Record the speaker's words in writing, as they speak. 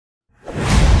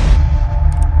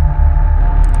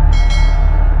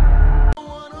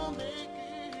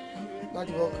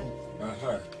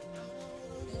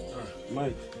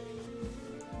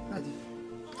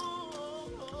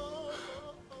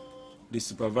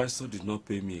supervisor did not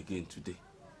pay me again today,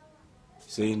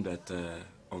 saying that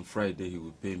on Friday he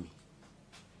will pay me.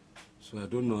 So I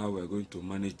don't know how we're going to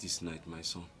manage this night, my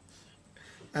son.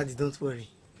 Daddy, don't worry.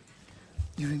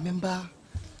 You remember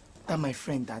that my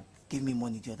friend that gave me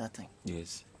money the other time?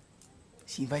 Yes.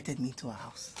 She invited me to her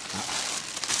house.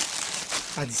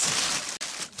 Daddy,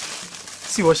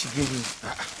 see what she gave me.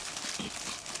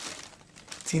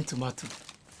 Tin tomato.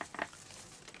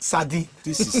 Sardine.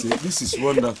 This is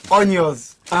wonderful.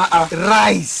 Onions.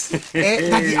 Rice.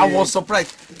 Daddy, I was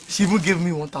surprised. She even gave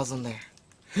me 1,000 naira.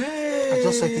 Hey. I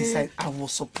just went inside. I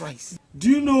was surprised. Do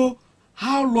you know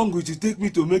how long it will take me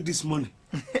to make this money?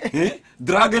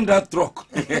 Dragging that truck.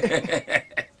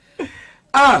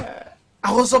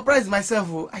 I was surprised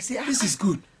myself. I said, this is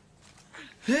good.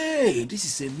 Hey, this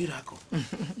is a miracle.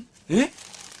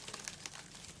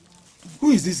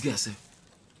 Who is this girl, sir?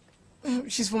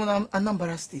 She's from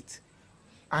Anambra State.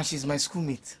 And she's my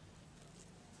schoolmate.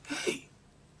 Hey,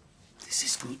 this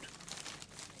is good.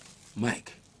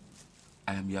 Mike,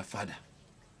 I am your father.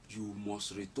 You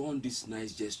must return this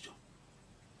nice gesture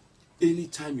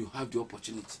anytime you have the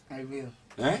opportunity. I will.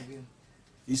 I will.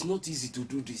 It's not easy to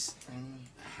do this.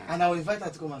 And I will invite her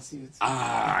to come and see it.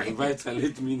 Invite her,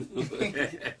 let me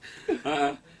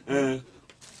know.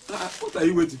 What are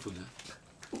you waiting for now?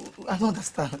 I don't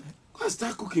understand. Go and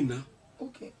start cooking now.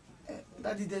 Okay.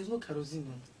 Daddy, there's no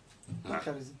kerosene. No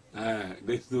kerosene.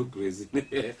 There's no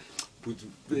kerosene.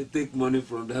 Take money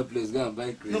from that place, go and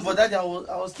buy kerosene. No, but Daddy, I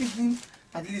was thinking,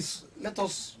 at least, let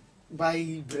us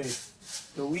buy bread.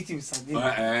 So eat with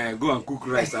sardine. Go and cook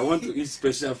rice. I want to eat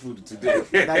special food today.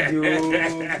 Daddy,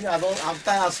 I'm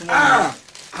tired of small.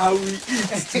 I will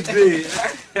eat today.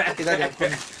 Okay, Daddy, I'm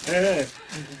coming.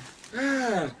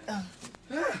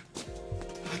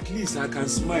 At least I can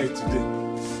smile today.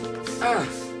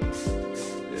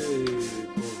 Hey,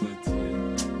 poverty.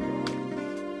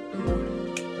 Don't worry.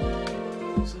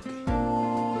 It's okay.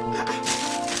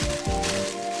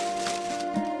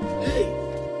 Hey.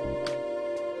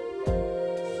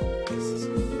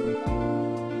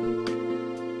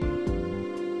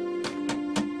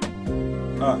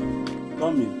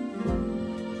 Come in.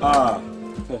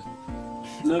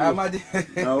 Amadi.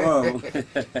 Wow.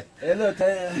 Hello,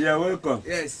 Yeah, welcome.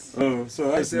 Yes. Oh,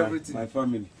 so how's everything? My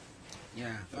family?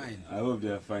 Yeah, fine. I hope they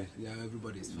are fine. Yeah,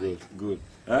 everybody's fine. Good.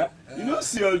 You don't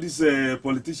see all these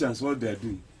politicians, what they are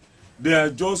doing? They are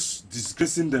just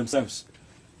disgracing themselves.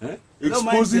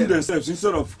 Exposing themselves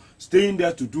instead of staying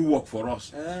there to do work for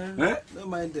us. Don't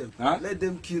mind them. Let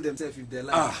them kill themselves if they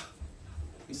like.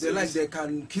 If they like, they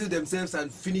can kill themselves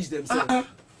and finish themselves.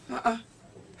 Can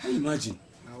you imagine?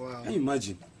 Wow. Can you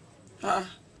imagine?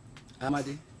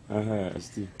 Amadi.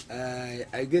 Steve.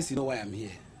 I guess you know why I'm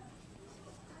here.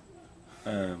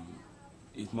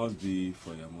 It must be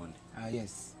for your money.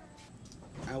 Yes.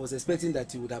 I was expecting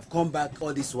that you would have come back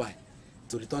all this while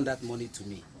to return that money to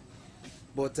me.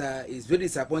 But it's very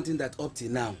disappointing that up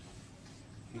till now,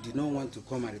 you did not want to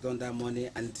come and return that money,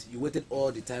 and you waited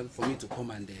all the time for me to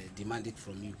come and demand it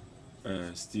from you.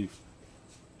 Steve,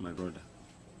 my brother,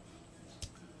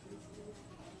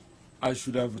 I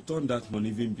should have returned that money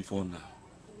even before now.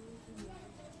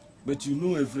 But you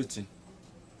know everything.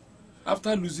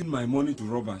 After losing my money to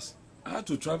robbers, I had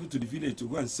to travel to the village to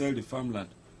go and sell the farmland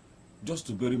just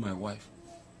to bury my wife.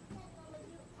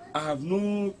 I have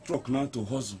no truck now to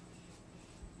hustle.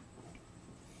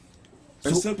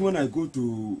 Except when I go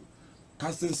to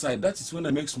casting site, that is when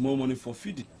I make small money for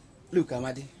feeding. Look,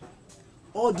 Amadi,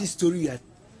 all this story you are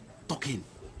talking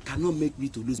cannot make me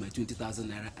to lose my 20,000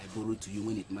 naira I borrowed to you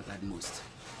when it mattered most.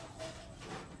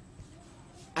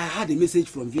 I had a message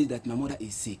from village that my mother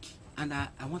is sick and I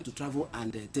want to travel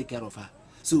and take care of her.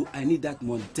 So I need that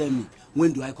money. Tell me,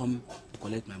 when do I come to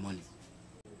collect my money?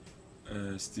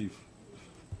 Steve,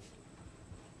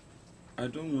 I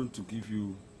don't want to give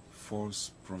you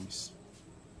false promise.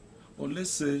 But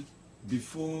let's say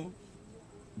before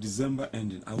December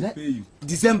ending, I will pay you.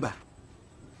 December?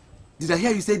 Did I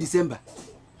hear you say December?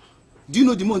 Do you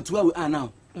know the month where we are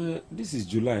now? This is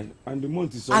July, and the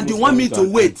month is almost. And you want me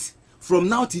to wait from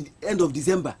now till the end of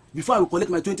December before I will collect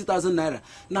my 20,000 naira?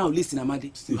 Now listen,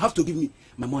 Amadi, Steve, you have to give me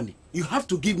my money. You have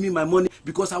to give me my money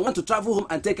because I want to travel home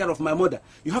and take care of my mother.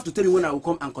 You have to tell me when I will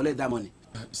come and collect that money.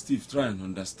 Steve, try and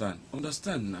understand.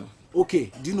 Understand now.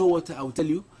 Okay, do you know what I will tell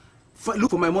you?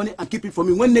 Look for my money and keep it for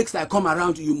me. When next I come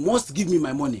around, you must give me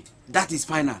my money. That is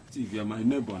final. Steve, you are my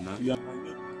neighbor now. You are my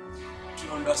neighbor. Do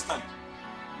you understand?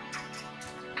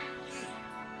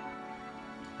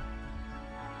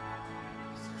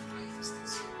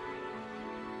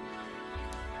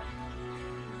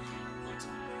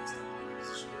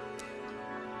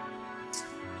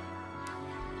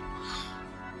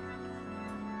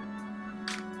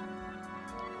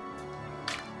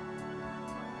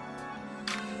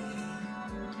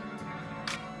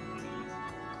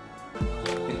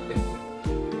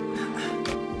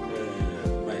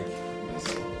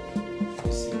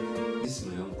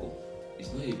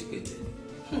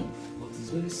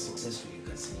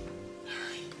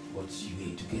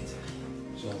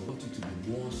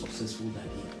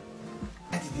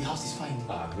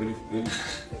 very, very.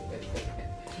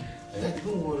 Daddy,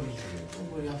 don't worry.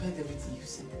 Don't worry, I've heard everything you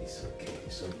said. It's okay,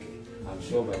 it's okay. I'm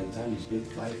sure by the time you spend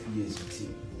 5 years with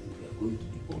him, we are going to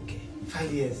be okay.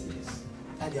 5 years? Yes.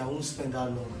 Daddy, I won't spend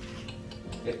that long.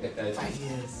 5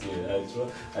 years.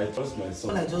 Yeah, I trust my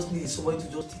son. All I just need is somebody to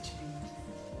just teach me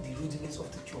the rudiments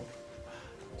of the job.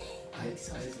 I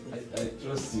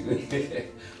trust you. But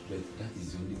that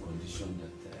is the only condition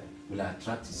that will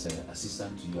attract his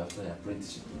assistant to you after your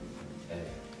apprenticeship.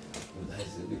 But that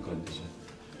is the only condition.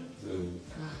 So,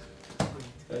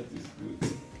 that is good.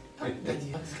 Daddy,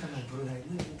 you have to come my brother. I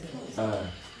didn't even tell you.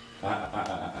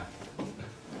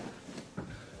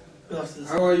 Good afternoon,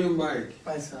 sir. How are you, Mike?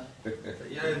 Fine, sir.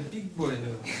 You're a big boy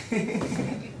now.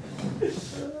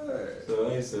 So,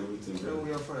 how is everything? No,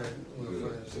 we are fine. We are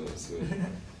fine. So.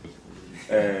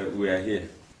 We are here.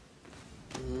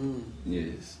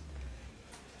 Yes.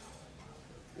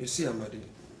 You see, Amadi,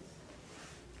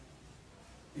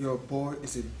 your boy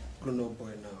is a grown-up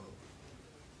boy now.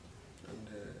 And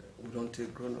we don't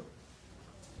take grown-up.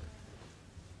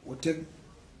 We take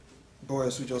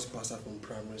boys who just pass out from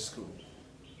primary school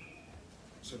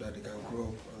so that they can grow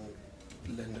up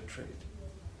and learn the trade.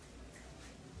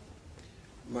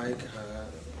 Mike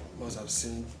must have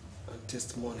seen and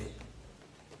tasted money.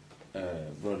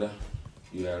 Brother,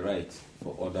 you are right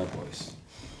for other boys,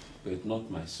 but not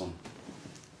my son.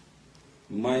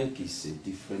 Mike is a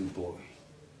different boy.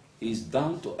 He's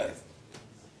down to earth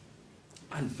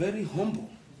and very humble.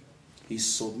 He's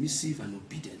submissive and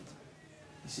obedient.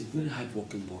 He's a very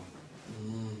hard-working boy.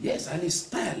 Yes, and he's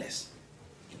tireless.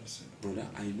 Yes, brother,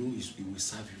 I know he will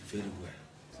serve you very well.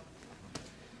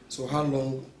 So how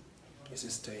long is he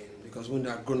staying? Because when they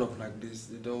are grown up like this,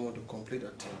 they don't want to complete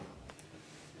a term.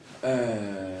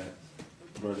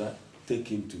 Brother, take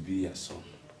him to be your son.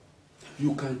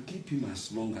 You can keep him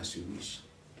as long as you wish,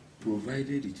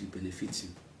 provided it will benefit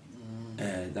him.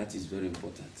 That is very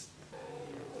important.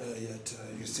 Yet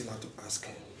you still have to ask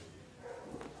him.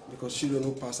 Because children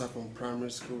who pass out from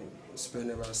primary school spend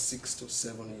about 6 to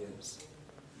 7 years.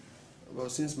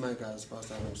 But since Mike has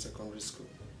passed out from secondary school,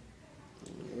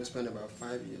 we spend about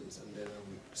 5 years and then I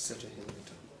will settle him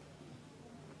later.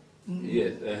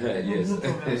 Yes, yes. No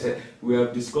problem, we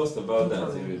have discussed about no that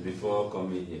problem. even before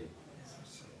coming here.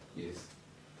 Yes.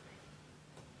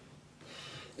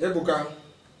 Ebuka.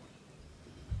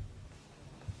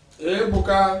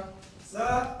 Ebuka.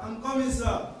 Sir, I'm coming,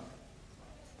 sir.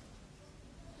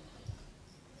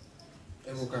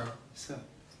 Ebuka, Sir.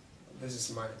 this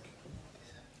is Mike.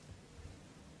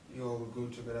 You all will go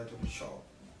together to the shop.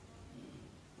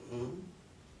 He'll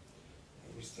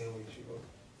be staying with you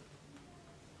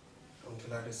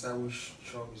until I decide which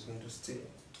shop is going to stay.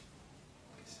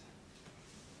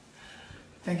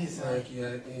 Thank you, sir. Like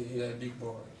you're a big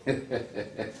boy.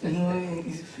 No,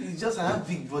 it's just I have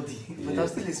big body, but I'm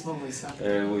still a small boy, sir.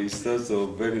 Well, he's also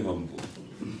very humble.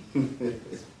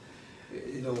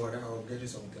 You don't worry, I'll get you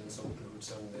some clothes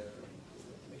and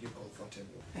make you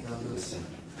comfortable. Thank you, sir.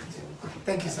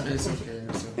 Thank you, sir. It's okay.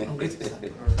 It's okay. I'm grateful, sir.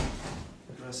 All right.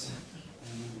 Bless.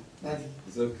 Daddy.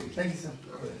 It's okay. Thank you, sir.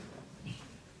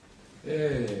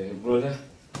 Hey, brother.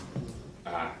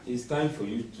 It's time for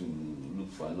you to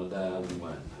look for another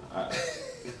woman.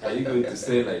 Are you going to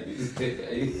stay like this?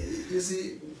 You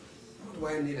see, what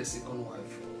do I need a second wife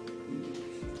for?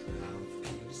 I have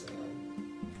kids, I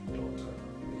have a daughter.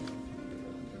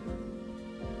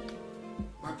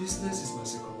 My business is my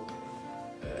second wife.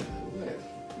 Well,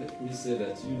 let me say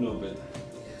that you know better.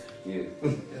 Yeah.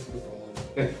 Let's go for one.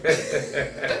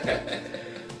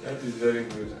 That is very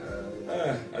good.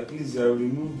 At least I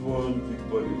removed one big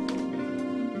body from me.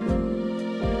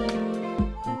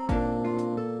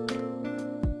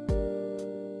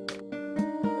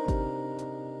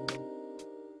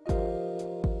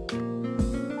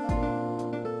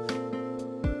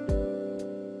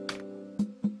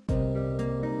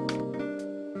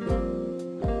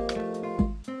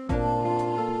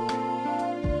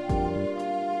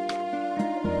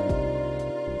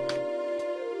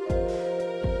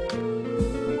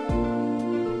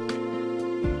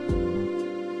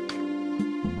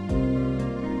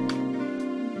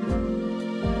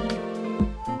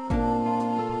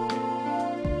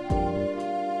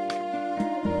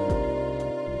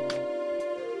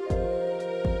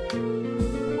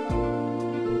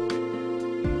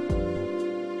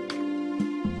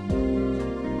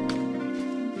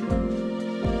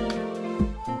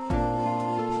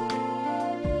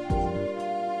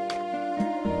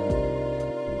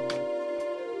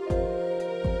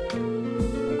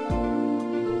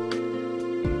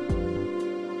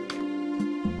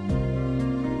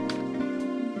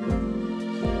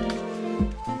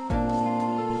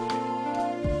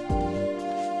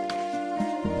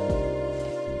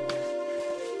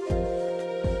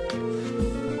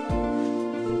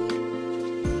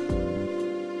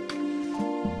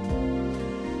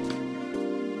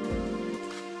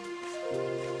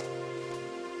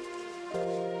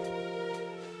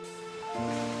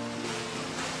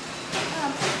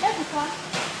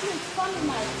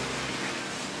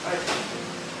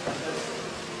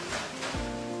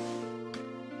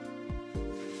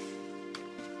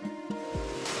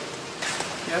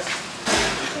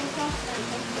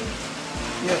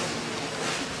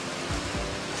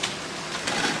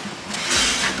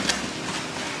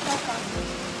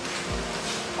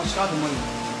 Count the money. I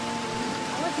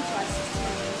want you to assist me.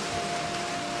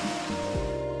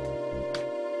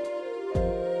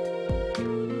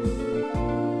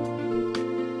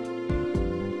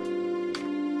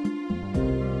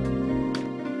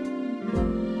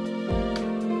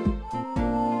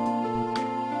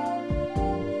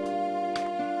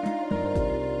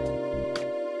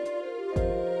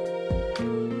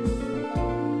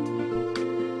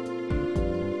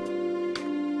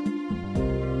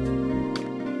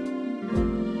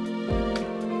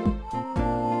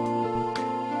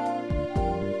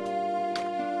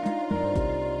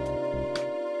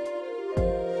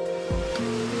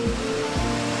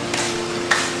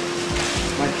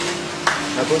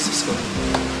 My boss is coming.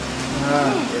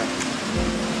 Yeah.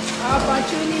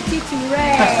 Opportunity to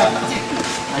rest.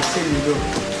 I said you go.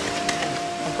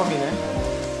 I'm coming, eh?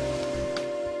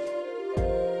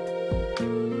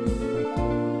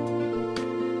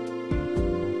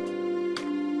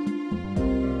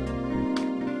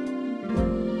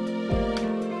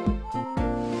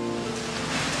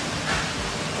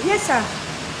 Yes, sir.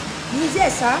 He's here,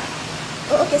 sir.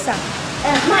 Oh, okay, sir.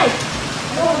 Mike,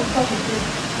 I want to talk with you.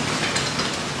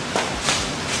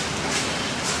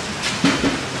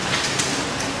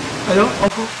 Hello,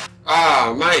 Uncle?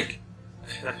 Ah, Mike.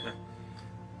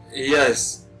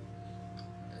 Yes.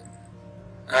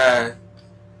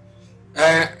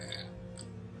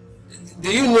 Do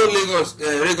you know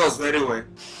Lagos very well?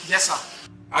 Yes, sir.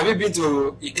 Have you been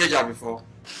to Ikeja before?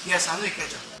 Yes, I know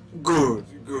Ikeja. Good,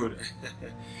 good.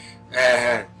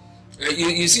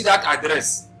 You see that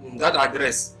address?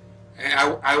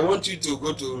 I want you to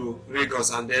go to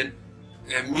Lagos and then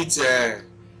meet.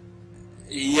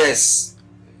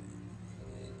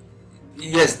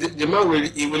 Yes, the man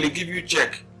will give you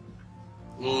check.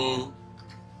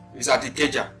 It's at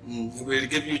Ikeja. He will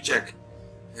give you check,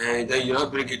 and then you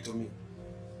not bring it to me.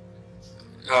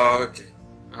 Oh, okay.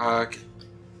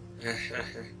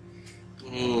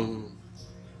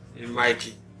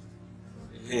 Mikey,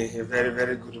 a very,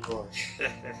 very good boy.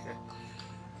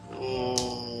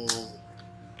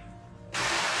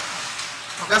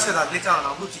 Oga said that later on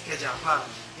I'll go to Ikeja and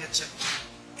get checked.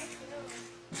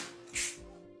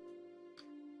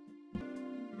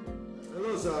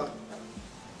 Hello, sir.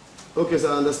 Okay, sir,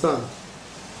 I understand.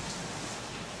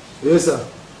 Yes, sir.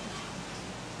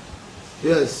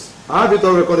 Yes, I have it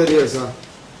all recorded here, sir.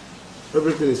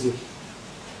 Everything is here.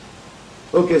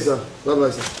 Okay, sir.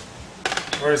 Bye-bye, sir.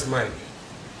 Where is Mike?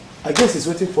 I guess he's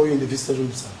waiting for you in the visitor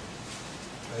room, sir.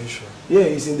 Are you sure? Yeah,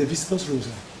 he's in the visitor's room,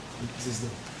 sir. This is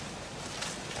there.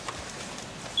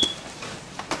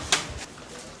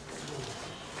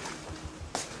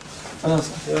 Hello,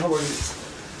 sir. Yeah, how are you?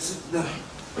 Sit down.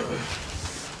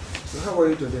 So how are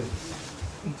you today?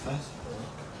 I'm fine.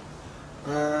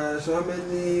 So how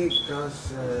many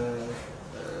gas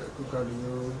cooker do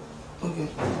you? Okay.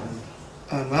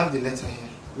 I have the letter here.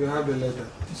 You have the letter.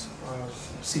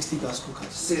 60 gas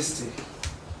cookers. 60.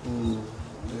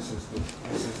 This is good.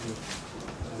 This is good.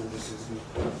 This is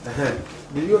good.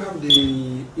 Do you have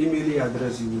the email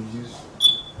address you will use?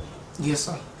 Yes,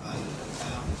 sir. I have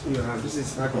it. You have. This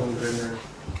is 500.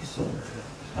 Okay, sir.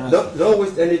 Don't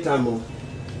waste any time, oh.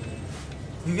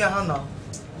 Vivian, how now?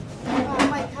 Oh,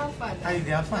 Mike, how far? How you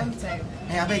there? Fine. I'm tired.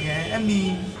 Hey, I beg, let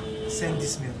me send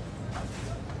this mail.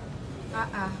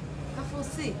 I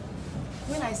foresee.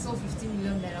 When I saw 15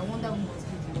 million naira, I wonder who must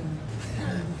be the one.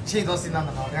 She doesn't know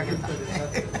now. I get that.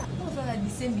 Who's like the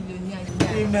same billionaire?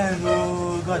 Amen.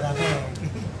 Oh, God, I beg.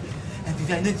 And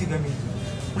Vivian, you know what you got me?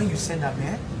 When you send that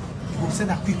mail, you will send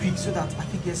that quick so that I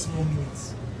can get small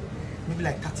minutes. Maybe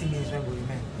like 30 minutes when we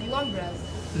remain. You want brass?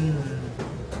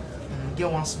 Get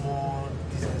one small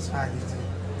business right.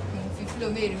 If you flow,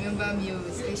 may remember me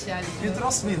especially. You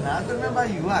trust me now? I can remember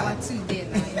you. Our 2 days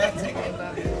now, you have to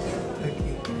remember me.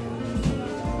 Okay.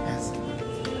 Yes.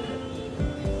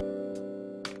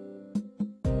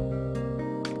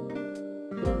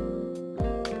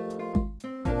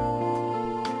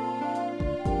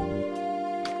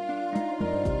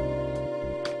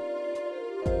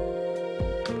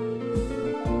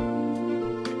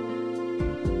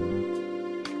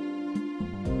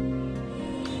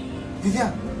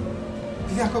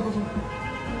 Vivian, come. I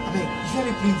mean, you hear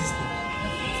me playing this thing?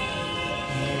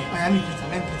 I am in Peter.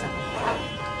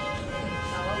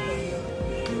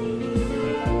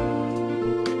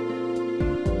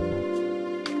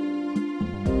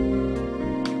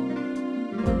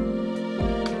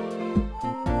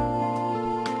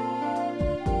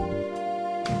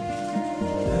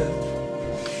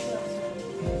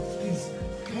 Please,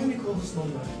 can you call this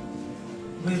number?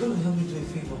 But you're going to help me do a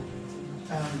favor.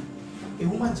 A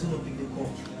woman is going to pick the call.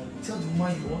 tell the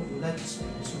woman you would like to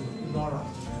speak to, Nora,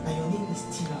 that your name is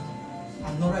Tina,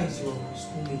 and Nora is your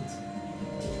schoolmate.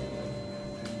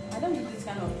 I don't do this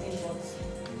kind of thing, but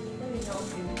let me help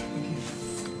you. Okay.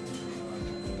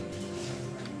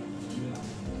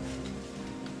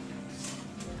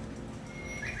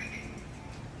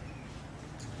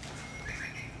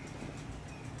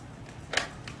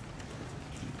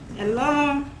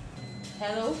 Hello?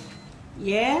 Hello?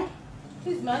 Yeah?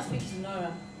 Please, may I speak to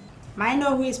Nora? May I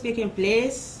know who is speaking,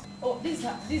 please? Oh, this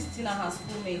Tina, her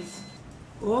schoolmate.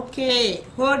 Okay,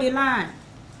 hold the line.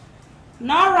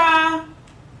 Nora!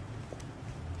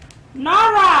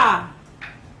 Nora!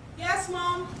 Yes,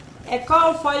 Mom? A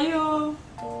call for you.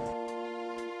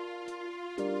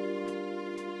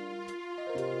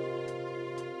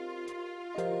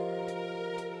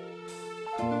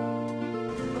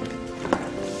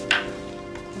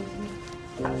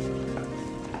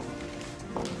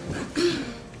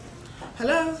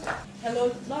 Hello?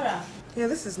 Hello, Nora. Yeah,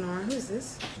 this is Nora. Who is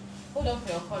this? Hold on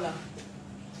for your caller.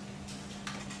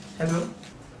 Hello?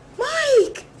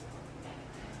 Mike!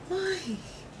 Mike.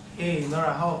 Hey,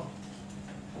 Nora, how?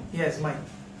 Yes, Mike.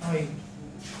 How are you?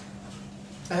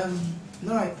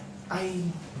 Nora, I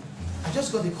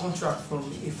just got the contract from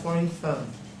a foreign firm.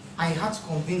 I had to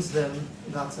convince them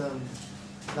that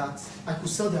that I could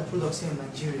sell their products here in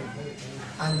Nigeria,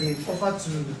 and they offered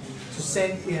to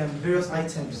send various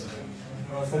items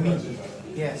for me.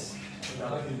 Yes.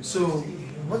 So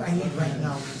what I need right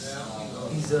now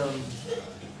is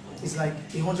like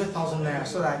 100,000 naira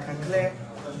so that I can clear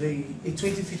a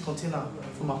 20-feet container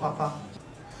for my papa.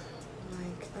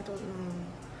 Mike, I don't know.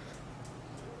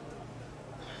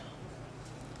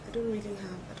 I don't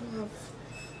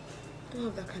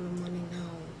have that kind of money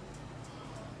now.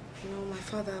 You know, my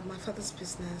father's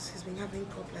business, he's been having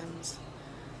problems.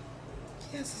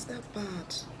 Yes, it's that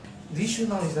bad. The issue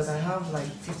now is that I have like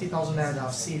 50,000 naira that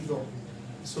I've saved up.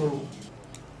 So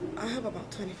I have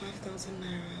about 25,000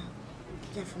 naira,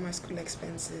 yeah, for my school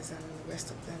expenses and the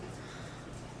rest of them.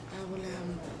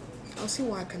 I'll see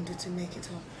what I can do to make it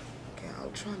up. Okay,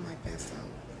 I'll try my best. I'll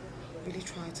really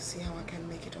try to see how I can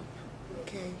make it up.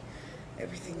 Okay,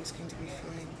 everything is going to be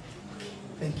fine.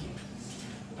 thank you.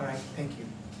 Alright, thank you.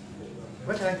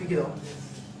 Where can I pick it up?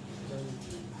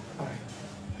 Alright,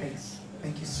 thanks.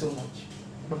 Thank you so much.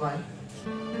 Bye-bye.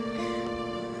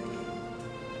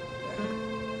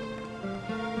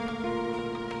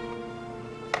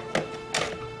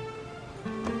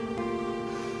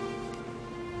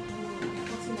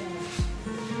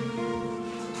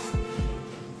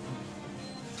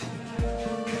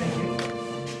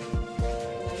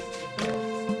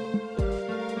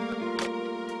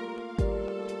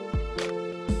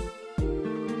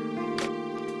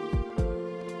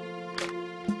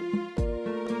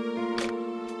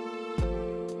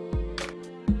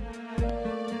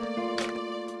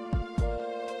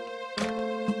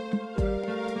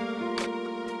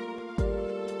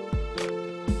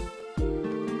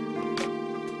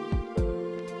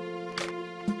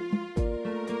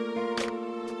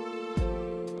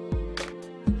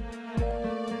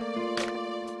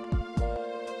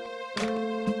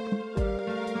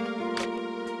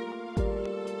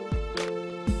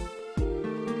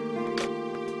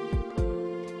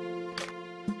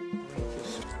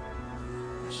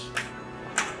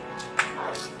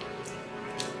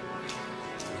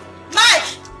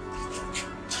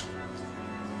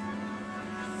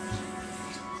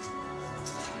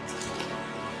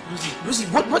 Rosie,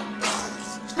 what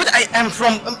I am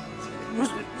from,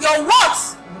 Your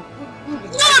what? No,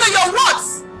 your what?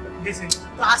 listen,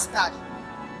 Bastard.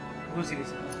 Rosie,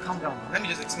 listen, calm down. Let me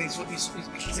just explain. So it's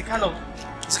a kind of,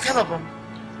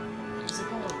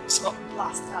 Stop,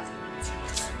 bastard.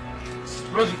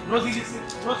 Rosie, listen,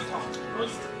 Rosie, come,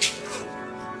 Rosie.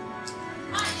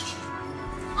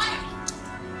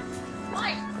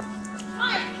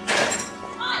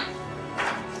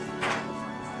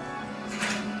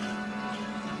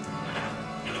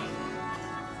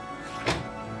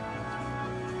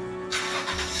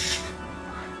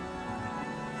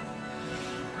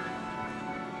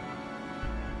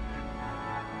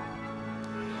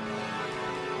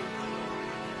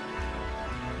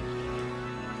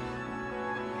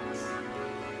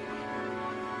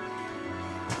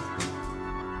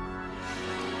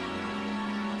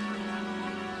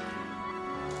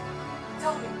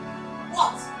 Tell me.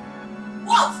 What?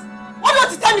 What? What do you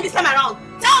want to tell me this time around?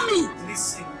 Tell me!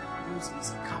 Listen, Rosie,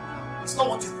 calm down. It's not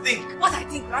what you think. What I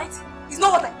think, right? It's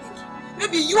not what I think.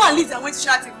 Maybe you and Lizzie went to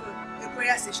Sheraton for a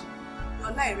prayer session. You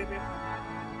are not a reverend.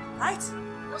 Right?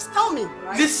 Just tell me,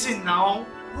 right? Listen now,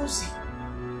 Rosie.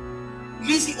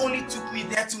 Lizzie only took me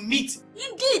there to meet.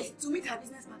 Indeed, to meet her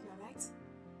business partner,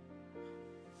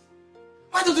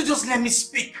 Why don't you just let me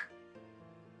speak?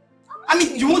 I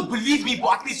mean, you won't believe me,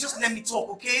 but at least just let me talk,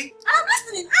 okay? I'm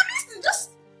listening,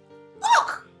 just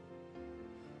talk!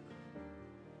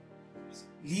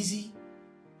 Lizzie,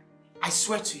 I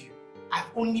swear to you, I've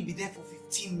only been there for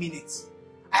 15 minutes.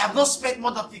 I have not spent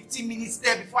more than 15 minutes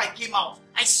there before I came out.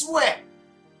 I swear!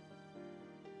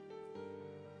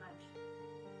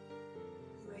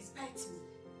 You expect me?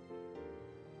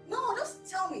 No, just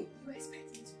tell me. You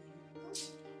expect me to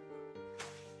leave?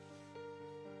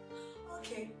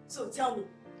 Okay, so tell me.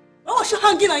 Why was she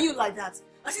hanging on you like that?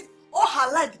 I said, all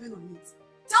her life depends on it.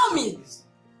 Tell me!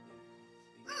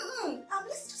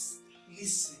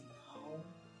 Listen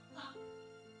now.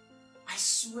 I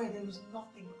swear there is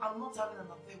nothing. I'm not having an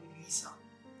affair with Lisa.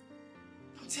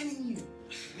 I'm telling you.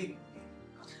 Baby,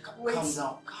 calm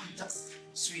down. Calm down.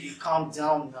 Sweetie, calm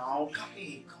down now.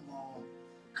 Come on.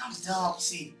 Calm down.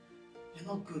 See, you're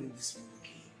not good in this mood,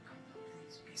 okay? Calm down,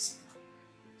 please. Okay, sit down.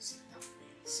 Sit down,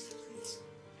 please. Please.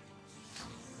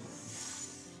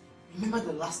 Remember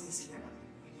the last incident at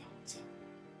the hotel?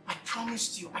 I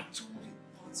promised you. I told you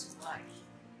not to lie.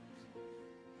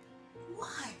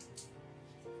 Why?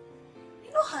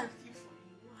 You know how I feel for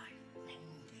you. Why? I know,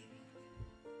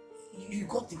 baby. You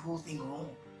got the whole thing wrong.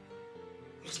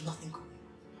 There's nothing going on.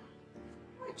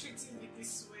 Why are you treating me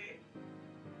this way?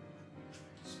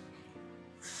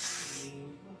 Hey,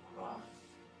 don't cry.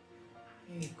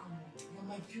 Hey, come on. You're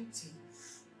my beauty.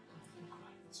 Don't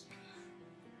cry. It's okay.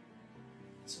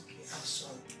 It's okay. I'm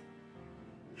sorry.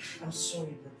 I'm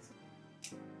sorry, but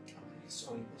I'm really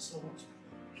sorry. There's no one to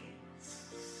blame, okay?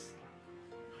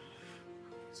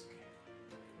 It's okay.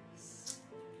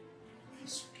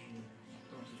 It's okay.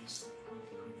 Don't do this.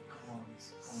 Come on.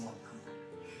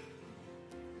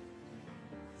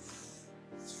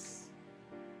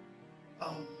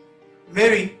 Come on.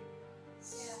 Mary.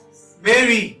 Yes.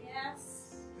 Mary. Yes.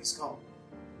 Please come.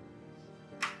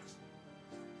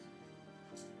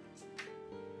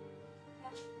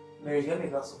 Mary, get me a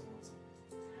glass of water.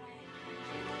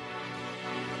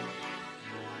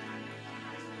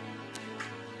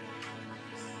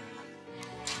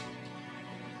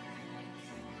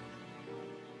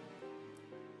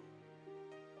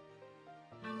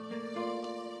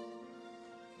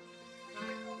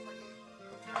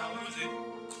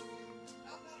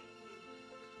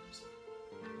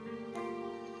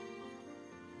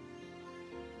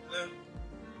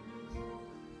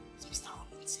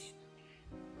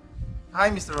 Hi,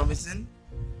 Mr. Robinson.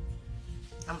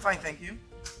 I'm fine, thank you.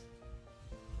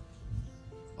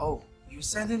 Oh, you're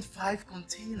sending 5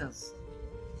 containers.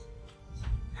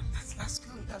 That's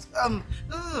good.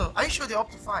 No. Are you sure they're up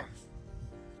to 5?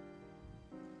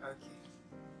 Okay.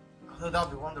 Oh, that'll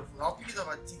be wonderful. I'll pick it up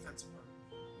at Tika tomorrow.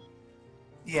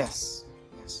 Yes.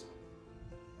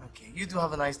 Okay, you do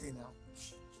have a nice day now.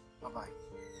 Bye-bye.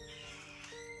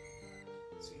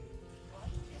 So,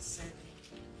 you're sending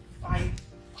 5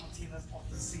 containers of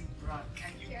the same brand.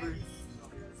 Can you believe it?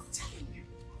 I'm telling you.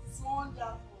 It's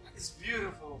wonderful. It's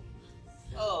beautiful.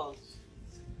 Oh.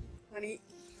 Honey,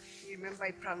 you remember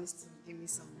I promised to give me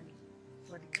some money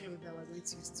for the clothes that we're going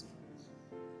to use to.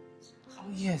 Oh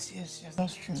yes,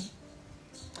 that's true. So?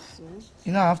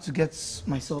 You know, I have to get for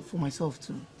myself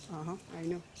too. I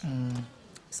know.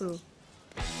 So,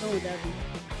 when would that be?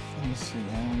 Let me see.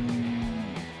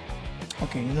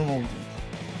 Okay, you know what we'll do?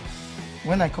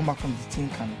 When I come back from the tin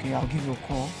can, okay, I'll give you a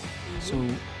call. So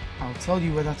I'll tell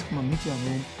you whether to come and meet you at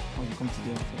home or you come to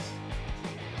the office.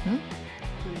 That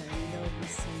would be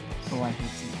so. So I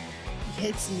hate you. He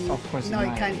hates me. Of course. No,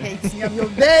 you can't hate me. I'm your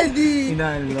baby. You know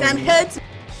I love you can you. hate me.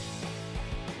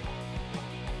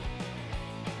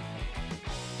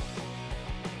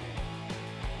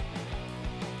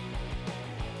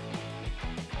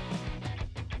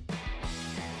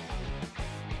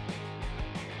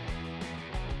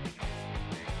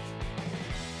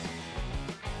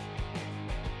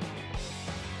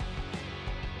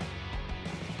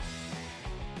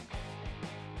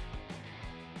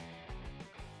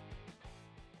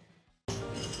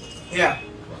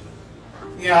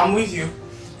 Yeah, I'm with you.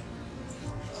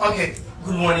 Okay,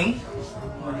 good morning.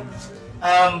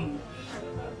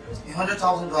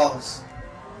 $100,000.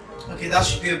 Okay, that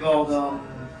should be about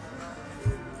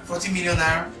 40 million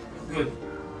naira. Good.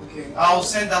 Okay, I'll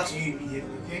send that to you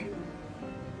immediately. Okay.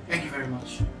 Thank you very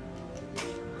much.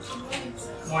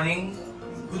 Morning.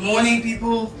 Good morning,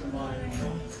 people. Good morning.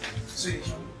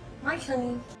 Sweetie. Hi,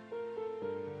 honey.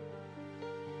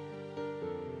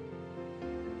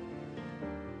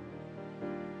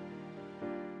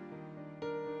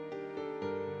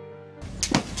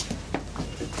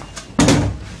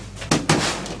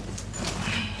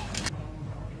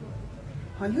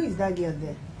 And who is that girl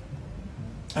there?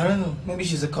 I don't know. Maybe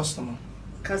she's a customer.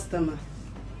 Customer?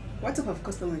 What type of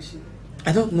customer is she?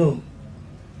 I don't know.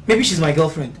 Maybe she's my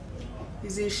girlfriend.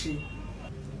 Isn't she?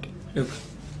 Look,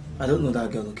 I don't know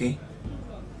that girl, okay?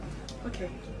 Okay.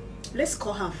 Let's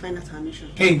call her and find out her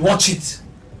mission. Hey, watch it!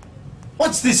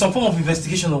 What's this? Some form of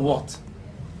investigation or what?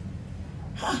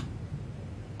 Huh?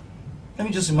 Let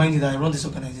me just remind you that I run this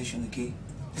organization, okay?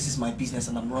 This is my business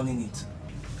and I'm running it.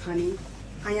 Honey,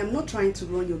 I am not trying to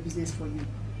run your business for you.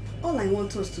 All I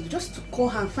want us to do just to call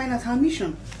her and find out her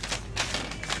mission.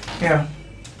 Here,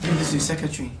 give this to your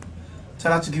secretary.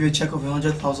 Tell her to give you a check of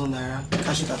 100,000 naira,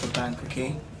 cash it at the bank,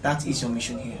 okay? That is your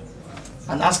mission here.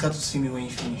 And ask her to see me when you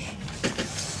finish.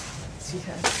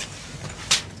 Sweetheart.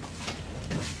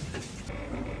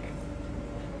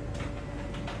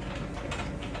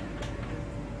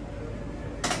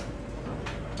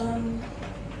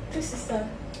 This is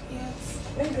yes.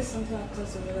 Maybe there's something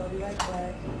across the middle. I'll be right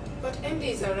back. But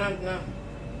MD is around now.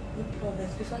 No problem.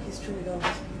 Before he's through with all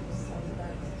this, I'll be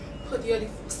back. But you're the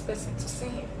first person to see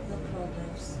him. No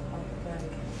problems. I'll be back.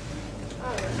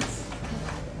 Alright.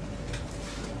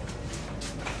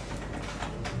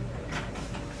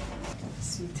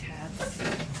 Sweetheart.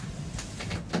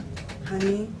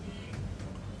 Honey,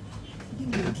 give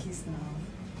me a kiss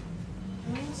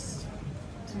now. Yes.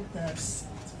 Sweetheart.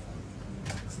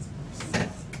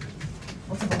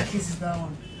 What about kiss is that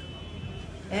one?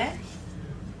 Eh?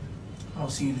 I'll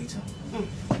see you later.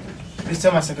 Please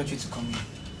tell my secretary to come in.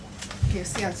 Okay,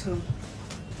 see you at home.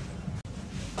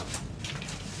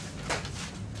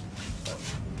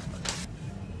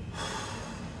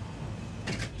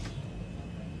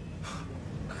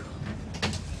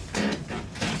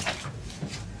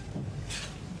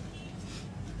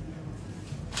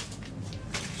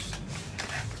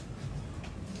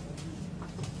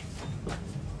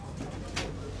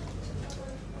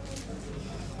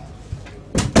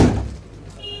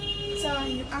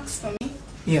 You asked for me?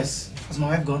 Yes. Has my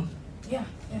wife gone? Yeah.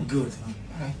 Good.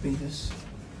 Alright, pay this.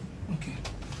 Okay.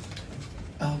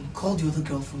 Call the other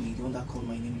girl for me, the one that called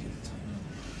my name the other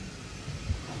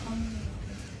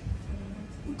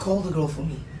time. Call the girl for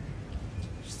me.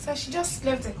 She said she just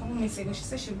left a couple minutes ago. She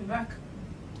said she'll be back.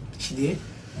 She did?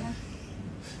 Yeah.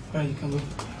 Alright, you can go.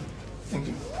 Thank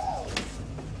you.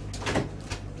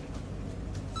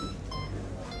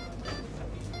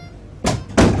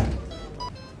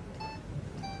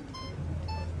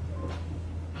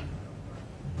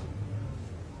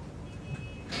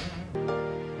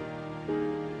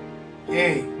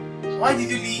 Hey, why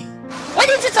did you leave? Why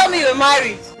didn't you tell me you were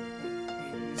married?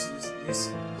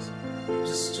 Listen.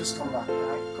 Just come back,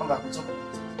 alright? Come back, we'll talk about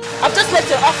it. I've just left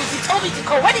your office. You told me to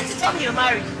call. Why didn't you tell me you were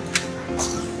married?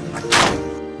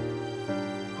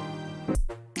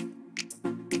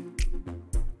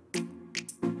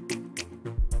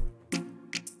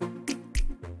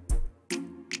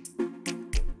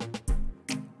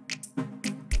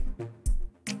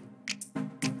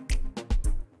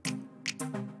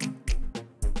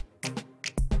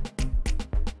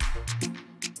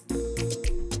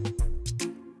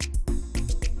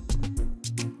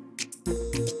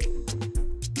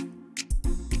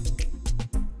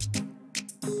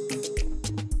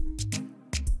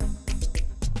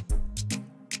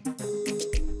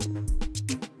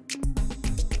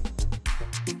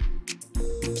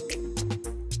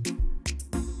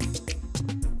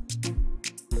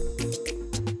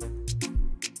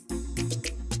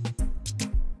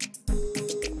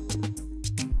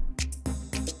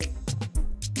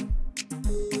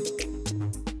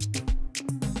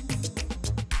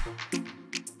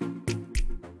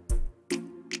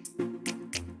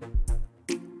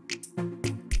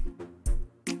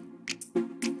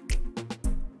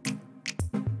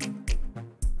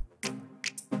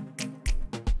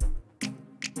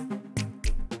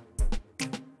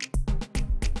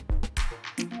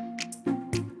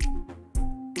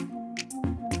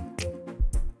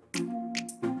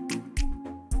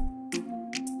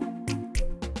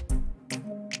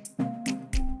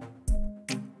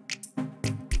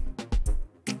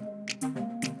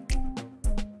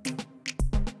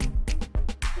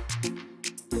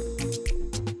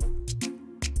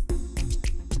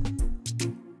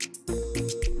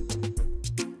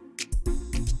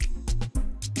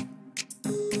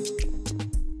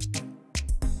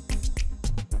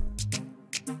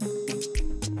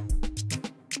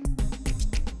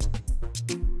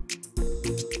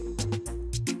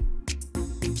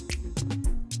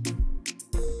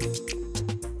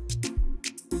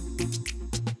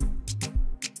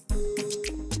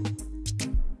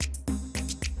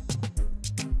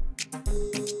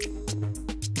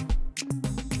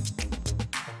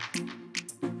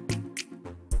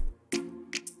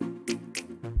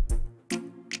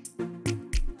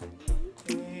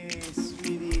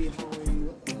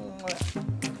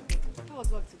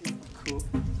 was work today? Cool.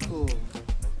 Oh,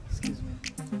 excuse me.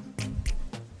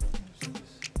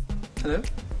 Hello?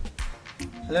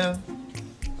 Hello?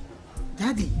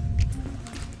 Daddy?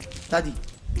 Daddy?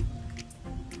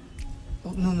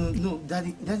 Oh, no,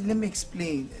 Daddy, let me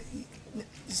explain.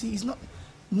 See, it's not...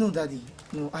 No, Daddy.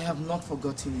 No, I have not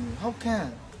forgotten you. How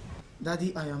can?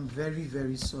 Daddy, I am very,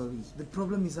 very sorry. The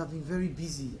problem is I've been very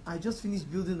busy. I just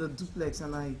finished building the duplex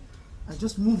and I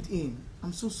just moved in.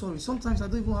 I'm so sorry. Sometimes I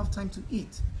don't even have time to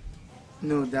eat.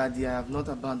 No, Daddy, I have not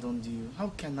abandoned you. How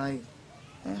can I?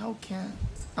 How can?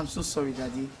 I'm so sorry,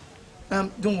 Daddy.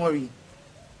 Don't worry.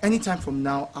 Anytime from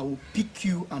now, I will pick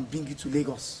you and bring you to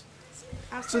Lagos.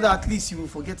 So that at least you will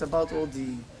forget about all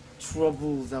the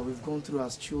troubles that we've gone through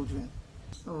as children.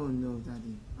 Oh no,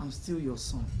 Daddy. I'm still your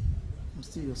son. I'm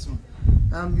still your son.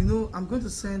 You know, I'm going to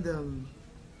send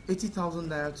 80,000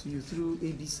 naira to you through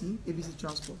ABC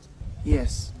Transport.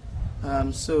 Yes.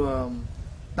 That'll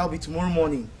be tomorrow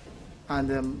morning.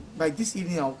 And by this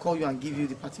evening, I'll call you and give you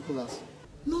the particulars.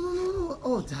 No.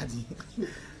 Oh, Daddy.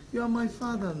 You are my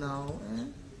father now. Eh?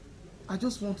 I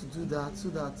just want to do that so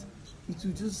that it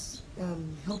will just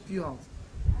help you out.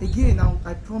 Again,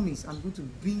 I promise I'm going to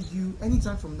bring you,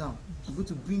 anytime from now, I'm going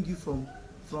to bring you from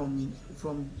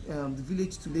the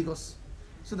village to Lagos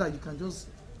so that you can just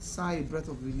sigh a breath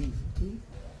of relief, okay?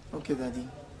 Okay, Daddy.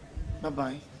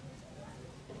 Bye-bye.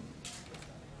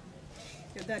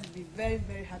 Your dad will be very,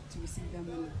 very happy to receive that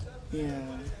money.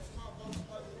 Yeah.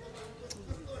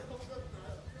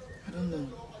 I don't know.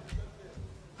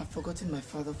 I've forgotten my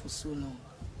father for so long.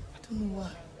 I don't know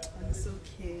why. It's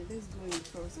okay. Let's go in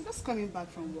first. I'm just coming back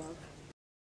from work.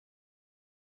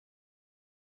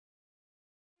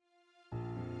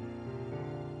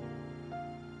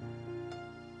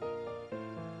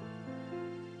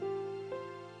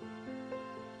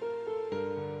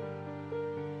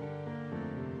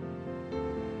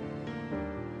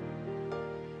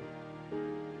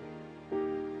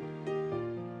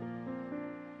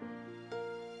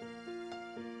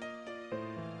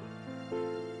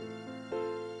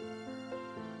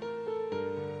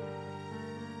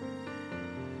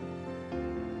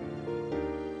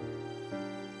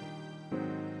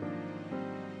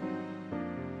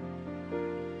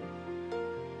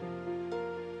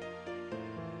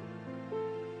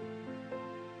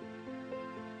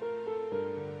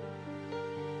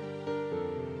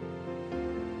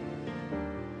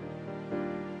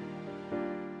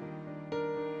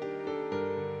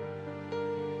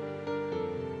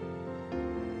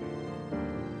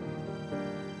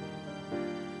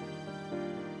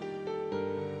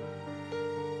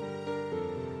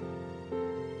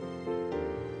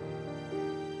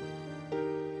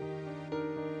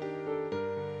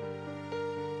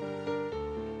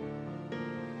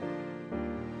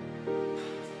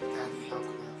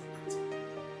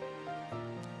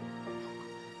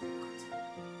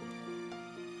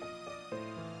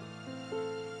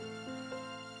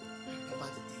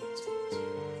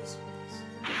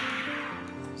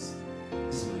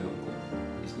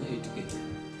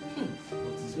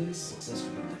 Very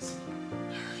successful in that city.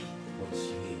 But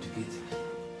you're educated.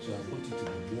 So I want you to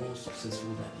be more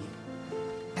successful than him.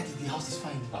 Daddy, the house is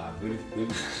fine. Very, very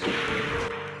good.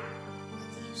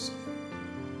 You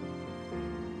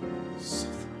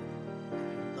suffer.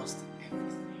 You lost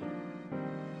everything.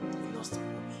 You lost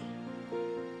money.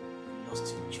 You lost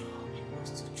your job. You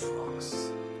lost your drugs.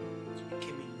 You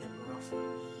became a laborer for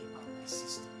me and my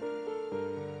sister.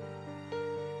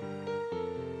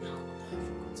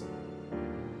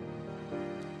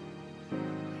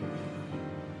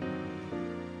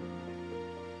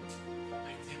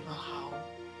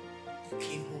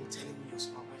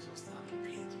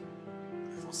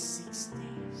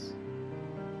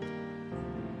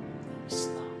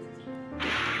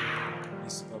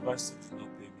 Supervisor did not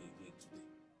pay me again today,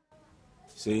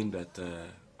 saying that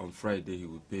on Friday he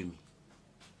will pay me.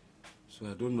 So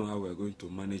I don't know how we're going to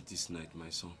manage this night, my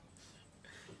son.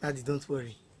 Daddy, don't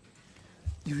worry.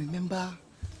 You remember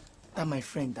that my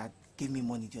friend that gave me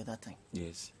money the other time?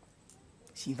 Yes.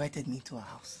 She invited me to her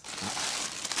house.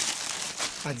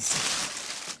 Daddy,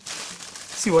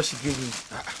 see what she gave me.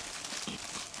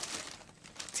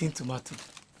 Tin tomato.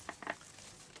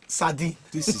 Sardine.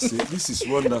 This is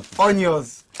wonderful.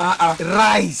 Onions.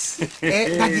 Rice.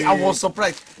 Daddy, I was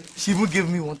surprised. She even gave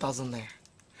me 1,000 naira.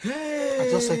 I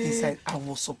just saw it inside. I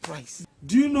was surprised.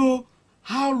 Do you know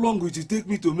how long it will take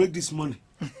me to make this money?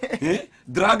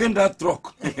 Dragging that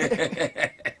truck.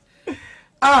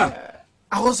 I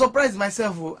was surprised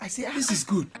myself. I say, this is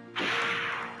good.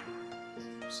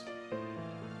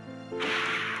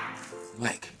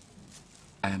 Mike,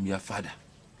 I am your father.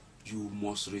 You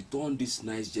must return this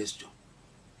nice gesture.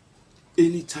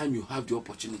 anytime you have the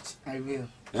opportunity. I will.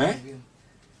 Eh? I will.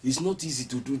 It's not easy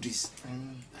to do this.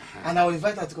 And I will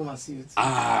invite her to come and see you too.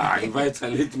 Invite her,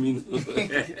 let me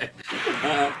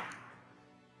know.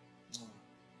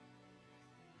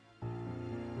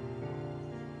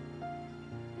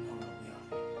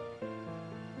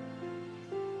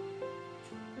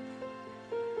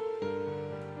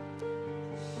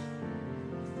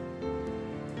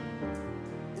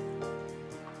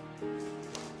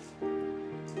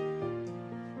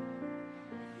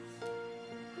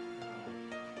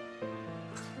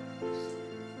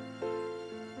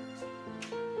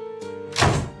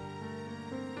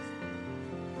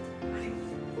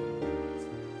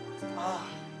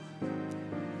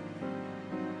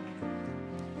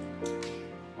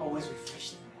 Always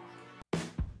refreshing.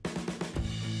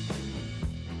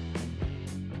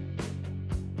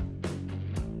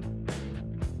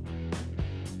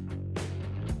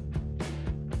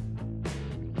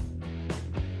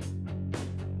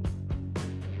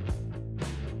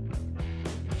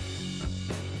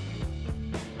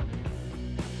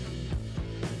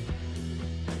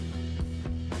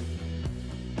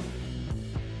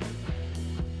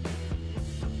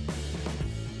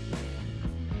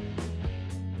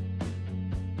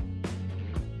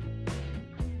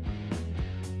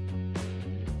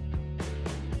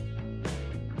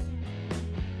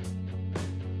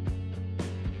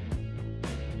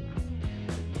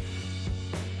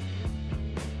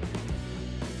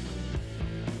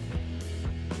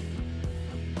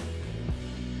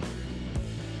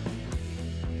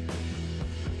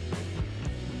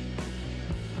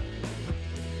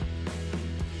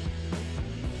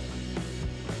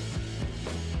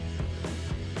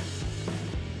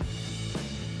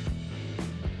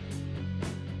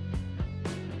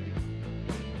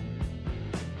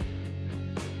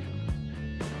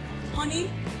 Honey?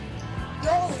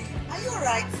 Darling, are you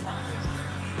alright?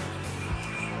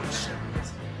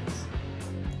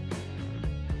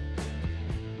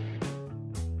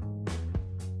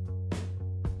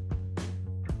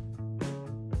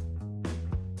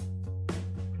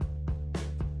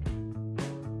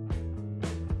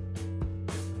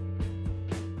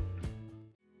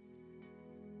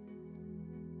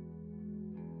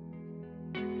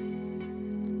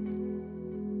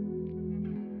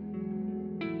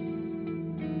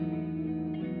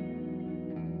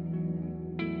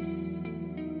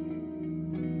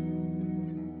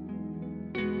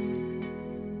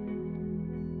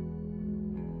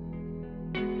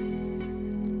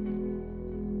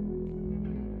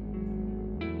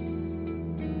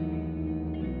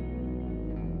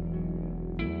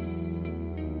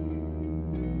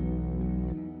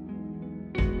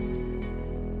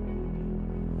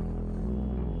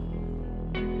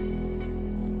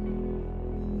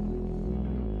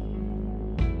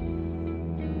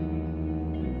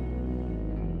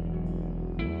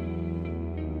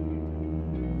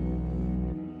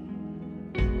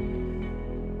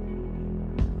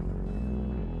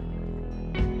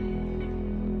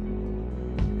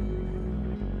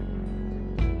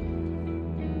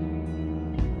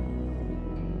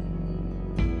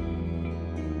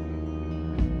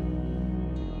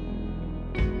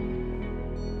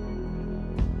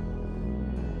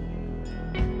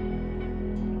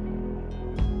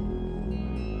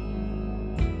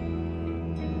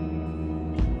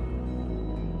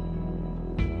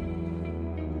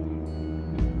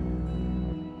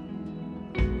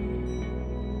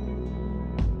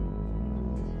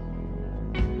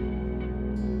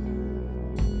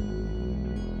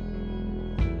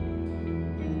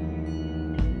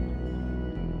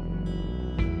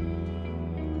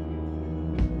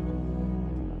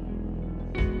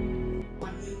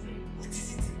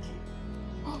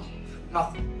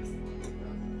 Nothing.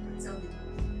 Tell me.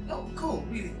 No, cool,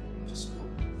 really. Just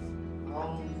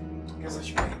cool. I guess I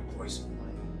should make a voice of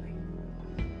mine.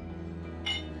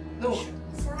 No,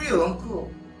 for real, I'm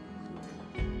cool.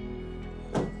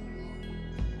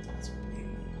 Let's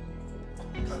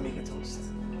make a toast.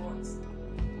 What?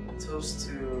 Toast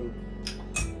to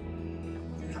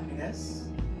happiness,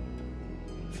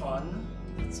 fun.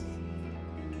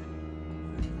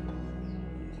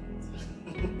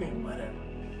 Whatever.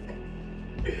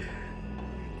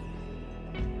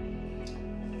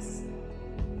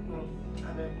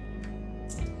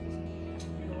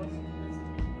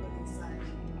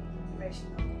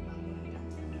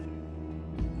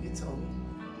 You told me.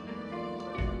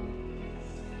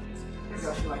 Maybe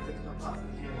I feel like picking up half of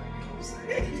here like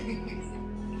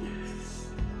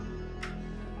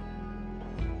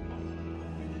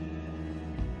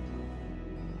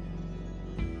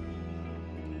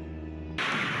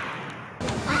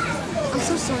I'm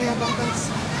so sorry about that.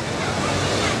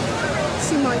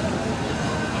 Mike,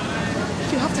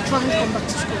 you have to try and come back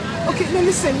to school. Okay, no,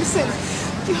 listen.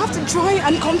 You have to try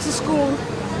and come to school.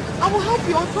 I will help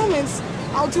you, I promise.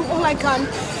 I'll do all I can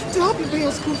to help you pay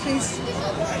your school fees.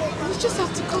 You just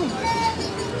have to come.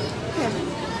 Here.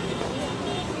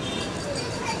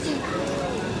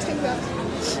 Take that.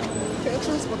 Get your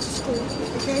transport to school,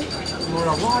 okay?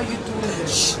 Nora, why are you doing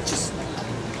this? Shh, just...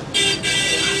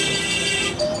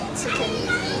 It's okay.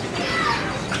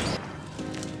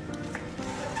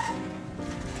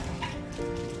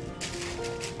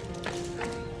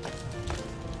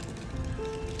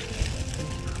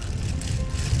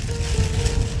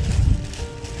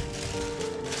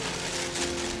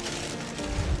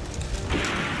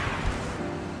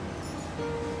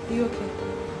 Are you okay?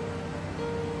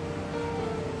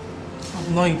 I've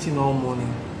not eaten all morning.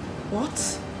 What?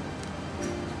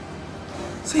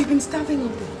 So you've been starving all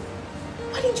day?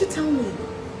 Why didn't you tell me?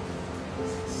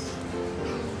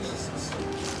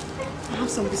 I have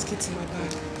some biscuits in my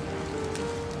bag.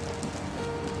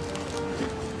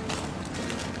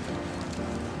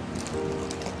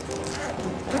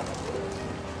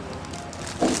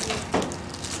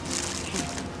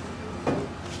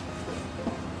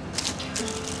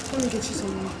 Let me get you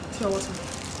some pure water,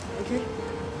 okay?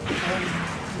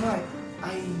 Right, I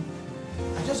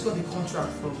just got a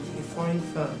contract from a foreign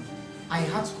firm. I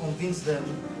had to convince them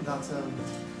that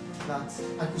that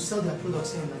I could sell their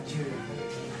products here in Nigeria,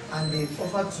 and they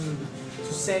offered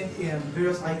to send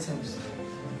various items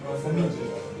for me.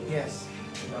 Yes.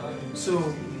 So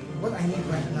what I need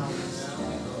right now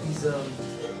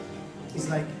is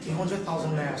like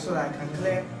 100,000 naira so that I can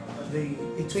clear the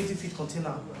 20-feet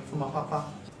container from my papa.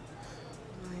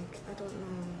 Like, I don't know.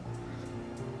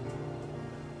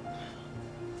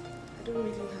 I don't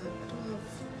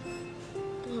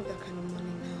have that kind of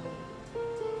money now.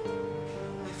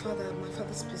 My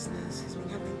father's business, he's been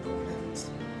having problems.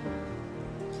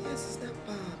 Yes, it's that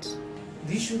bad.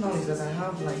 The issue now is that I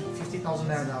have like 50,000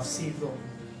 naira that I've saved up.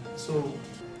 So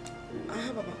I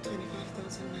have about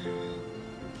 25,000 naira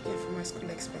here for my school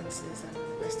expenses and the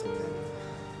rest of them.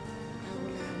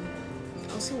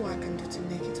 I'll see what I can do to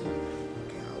make it up.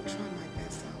 Okay, I'll try my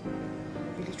best. I'll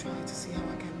really try to see how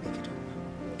I can make it up.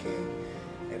 Okay,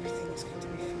 everything is going to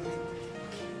be fine.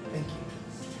 thank you.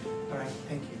 All right,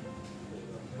 thank you.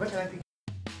 Where can I pick?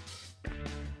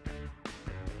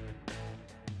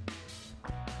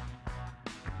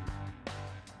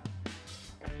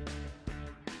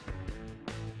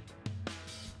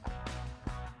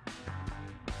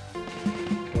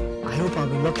 I hope I'll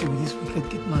be lucky with this wicked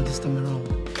kid man this time around.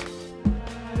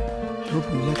 I hope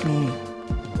you let me in.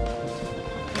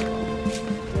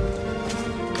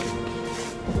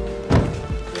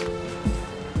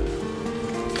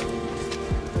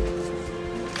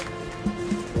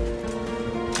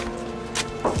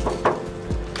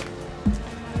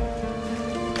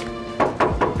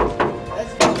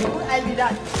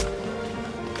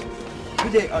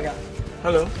 Good day, Oga.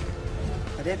 Hello.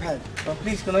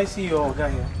 Please, can I see your guy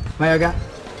here? My Oga.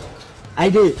 I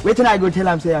did. Wait till I go tell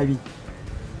him say I be.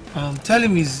 Tell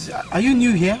him are you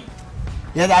new here?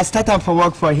 Yes, I started for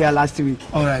work for here last week.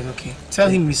 All right, okay. Tell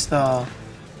him Mr.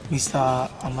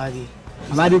 Amadi.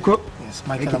 Amadi Ko? Yes,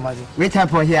 Michael Okay. Amadi. Wait time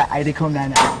for here. I dey come down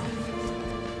now.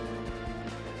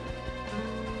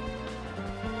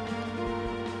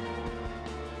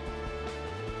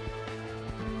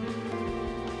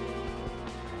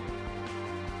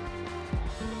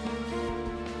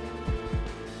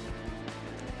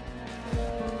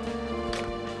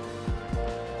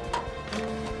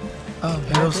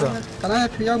 Hello, sir. Can I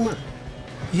help you, young man?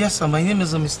 Yes, sir. My name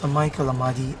is Mr. Michael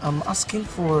Amadi. I'm asking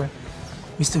for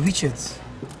Mr. Richards.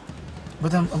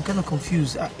 But I'm kind of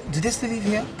confused. Do they still live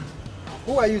here?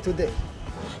 Who are you today?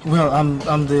 Well,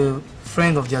 I'm the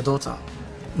friend of their daughter,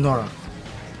 Nora.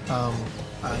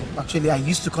 I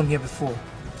used to come here before,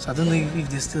 so I don't know if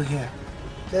they're still here.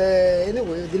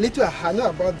 Anyway, the little I know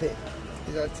about them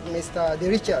is that Mr. The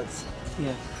Richards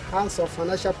has some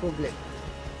financial problem.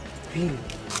 Really?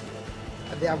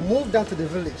 They have moved down to the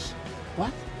village.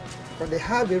 What? But they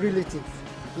have a relative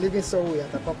living somewhere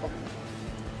at Apapa,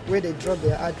 where they drop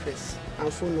their address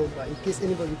and phone number in case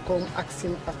anybody come ask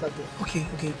him after them. Okay.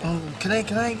 Can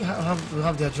I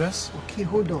have the address? Okay,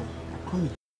 hold on. I'm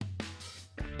coming.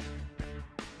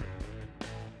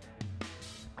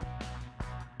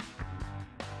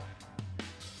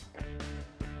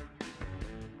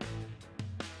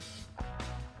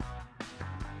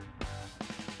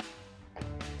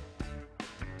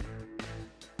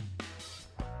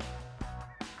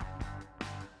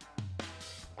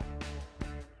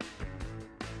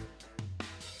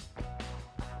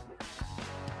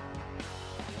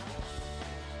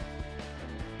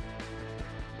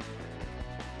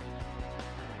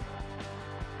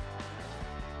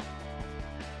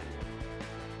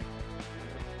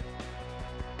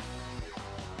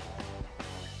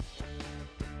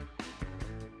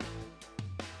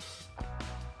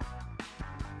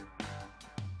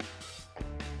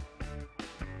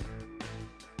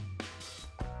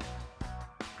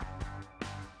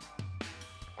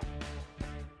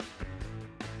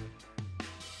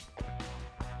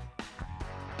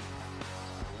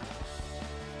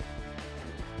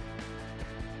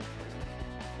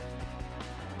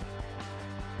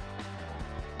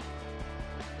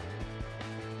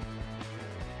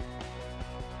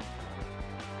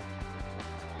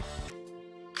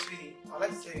 I'd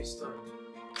like to tell you a story.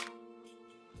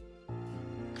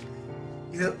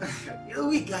 You know,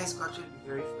 we guys could actually be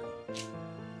very funny.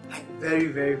 Like, very,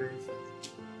 very, very funny.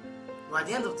 But at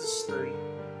the end of this story,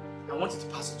 I want you to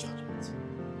pass a judgment.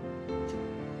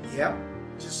 Yeah?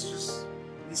 Just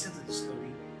listen to the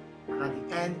story, and at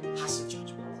the end, pass a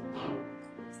judgment.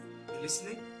 You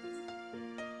listening?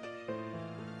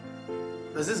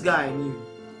 There's this guy I knew,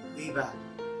 way back.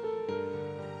 You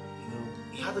know,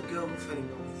 he had a girl who fell in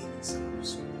love with him in secondary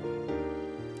school.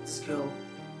 This girl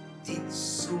did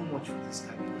so much for this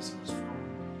guy because he was from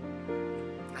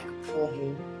like a poor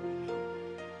home. You know?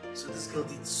 So this girl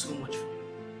did so much for him.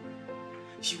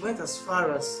 She went as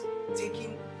far as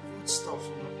taking food stuff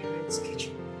from her parents'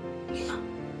 kitchen. Yeah.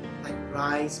 Like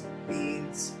rice,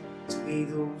 beans,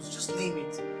 tomatoes, just name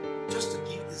it. Just to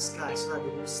give this guy so that they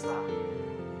won't starve.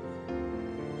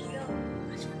 Yeah,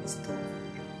 that's what it's done.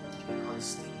 You call it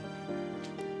stealing.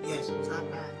 Yes, it was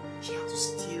that bad. She had to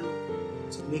steal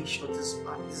to make sure this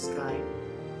guy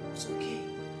was okay.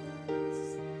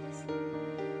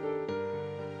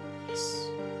 Yes.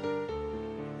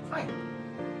 Fine.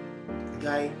 The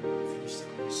guy finished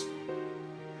secondary school.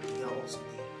 The girl also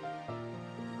did.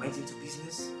 Went into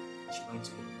business. She went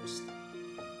to university.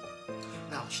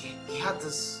 Now he had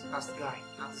this, as the guy,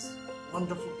 had this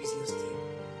wonderful business team.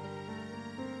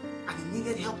 And he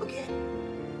needed help again.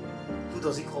 Who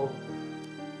does he call?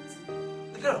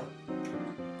 The girl.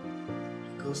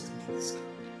 He goes to meet this girl.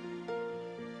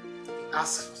 He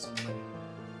asks for some money.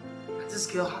 And this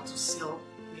girl had to sell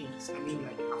things. I mean,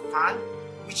 like a fan,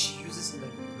 which she uses in the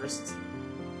university.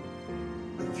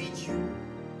 A video,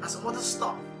 and some other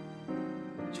stuff.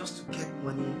 Just to get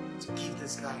money to give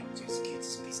this guy to execute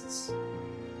his business.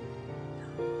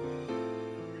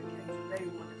 Very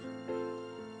wonderful.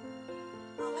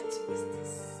 I like to miss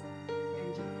this.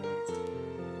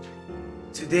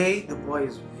 Today, the boy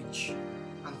is rich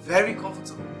and very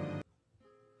comfortable.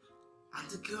 And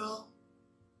the girl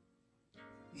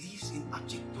lives in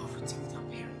abject poverty with her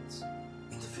parents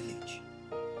in the village.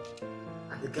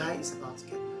 And the guy is about to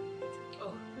get married.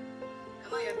 Oh,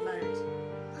 am I yet married?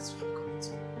 That's what I'm coming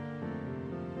to.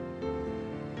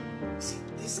 See,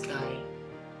 this guy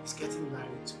is getting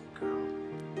married to a girl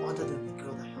other than the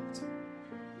girl that helped him.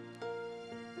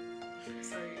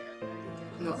 Sorry,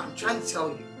 no, I'm trying to tell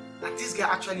you that this guy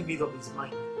actually made up his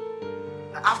mind.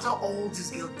 That after all this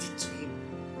girl did to him,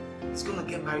 he's gonna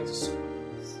get married to someone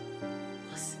else.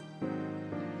 Listen,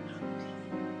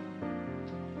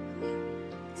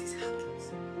 this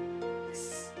happens.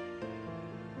 This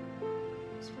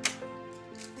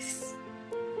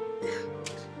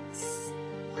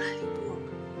morally wrong.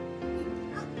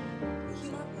 A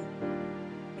human being.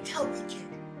 It's how wicked.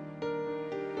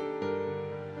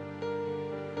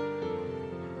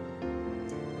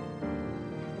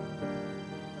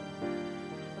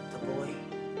 The boy,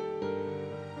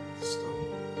 the story.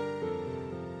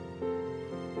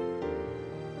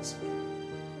 It's me.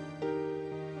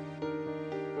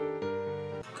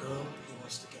 The girl he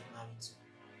wants to get married to.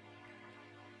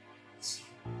 It's you.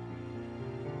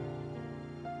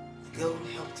 The girl who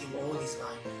helped him all his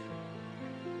life.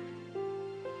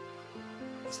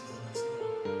 It's known as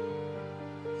Laura.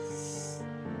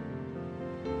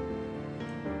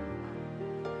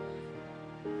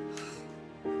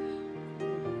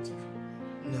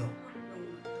 No.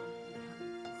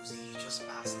 Rosie, you just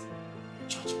passed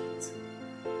judgment.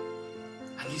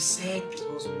 And you said it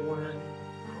was morally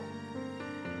wrong.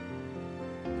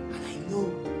 And I know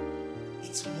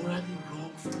it's morally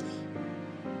wrong for me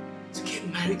to get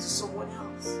married to someone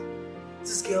else.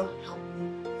 This girl helped me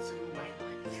through my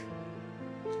life.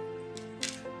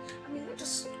 I mean,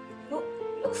 just look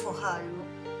for her,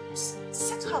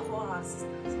 set her for her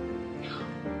sisters.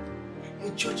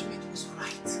 Your judgment was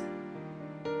right.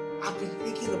 I've been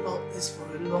thinking about this for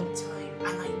a long time,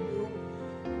 and I know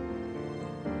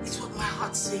it's what my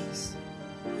heart says.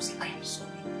 Rosie, I am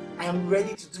sorry. I am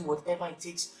ready to do whatever it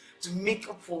takes to make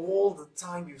up for all the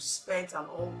time you've spent and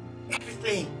all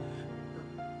everything.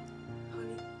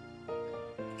 Honey,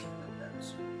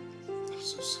 I'm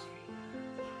so sorry.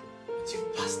 But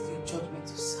you've passed your judgment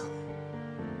yourself.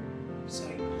 I'm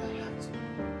sorry, but I have to.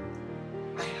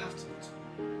 I have to do it.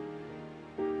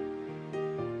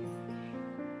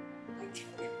 I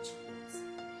can't get choice.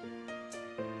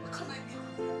 What can I be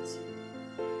without you?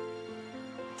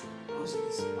 Rosie,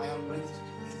 listen, I am ready to do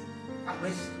anything. I'm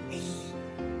ready to do anything.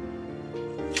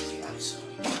 Okay, I'm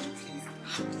sorry.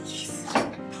 Please.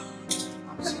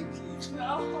 I'm sorry. Please. No.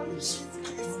 I'm sorry.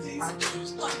 Please. I'm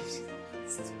sorry.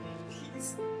 Please.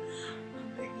 I'm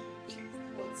begging you.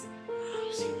 Please.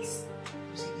 Please.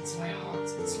 Rosie, it's my heart.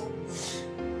 It's not me.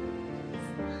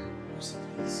 Rosie,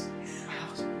 please. I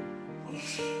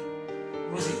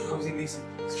listen.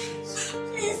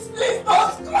 Please, please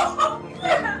don't stop.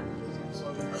 I'm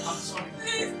sorry.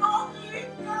 Please don't leave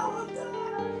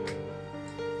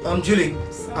me. Julie,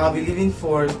 I'll be leaving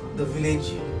for the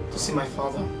village to see my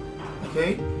father,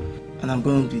 okay? And I'm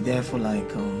going to be there for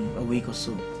like a week or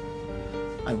so.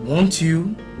 I want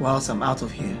you, whilst I'm out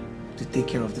of here, to take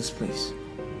care of this place.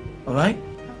 Alright?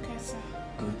 Okay, sir.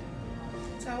 Good.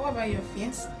 So what about your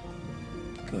fiancé?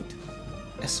 Good.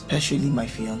 Especially my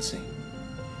fiancée.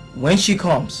 When she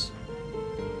comes,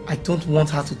 I don't want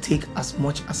her to take as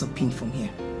much as a pin from here.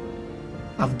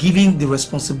 I've given the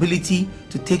responsibility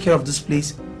to take care of this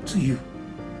place to you.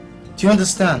 Do you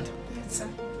understand? Yes, sir.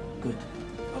 Good.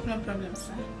 Hope no problem,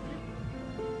 sir.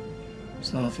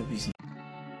 It's none of your business.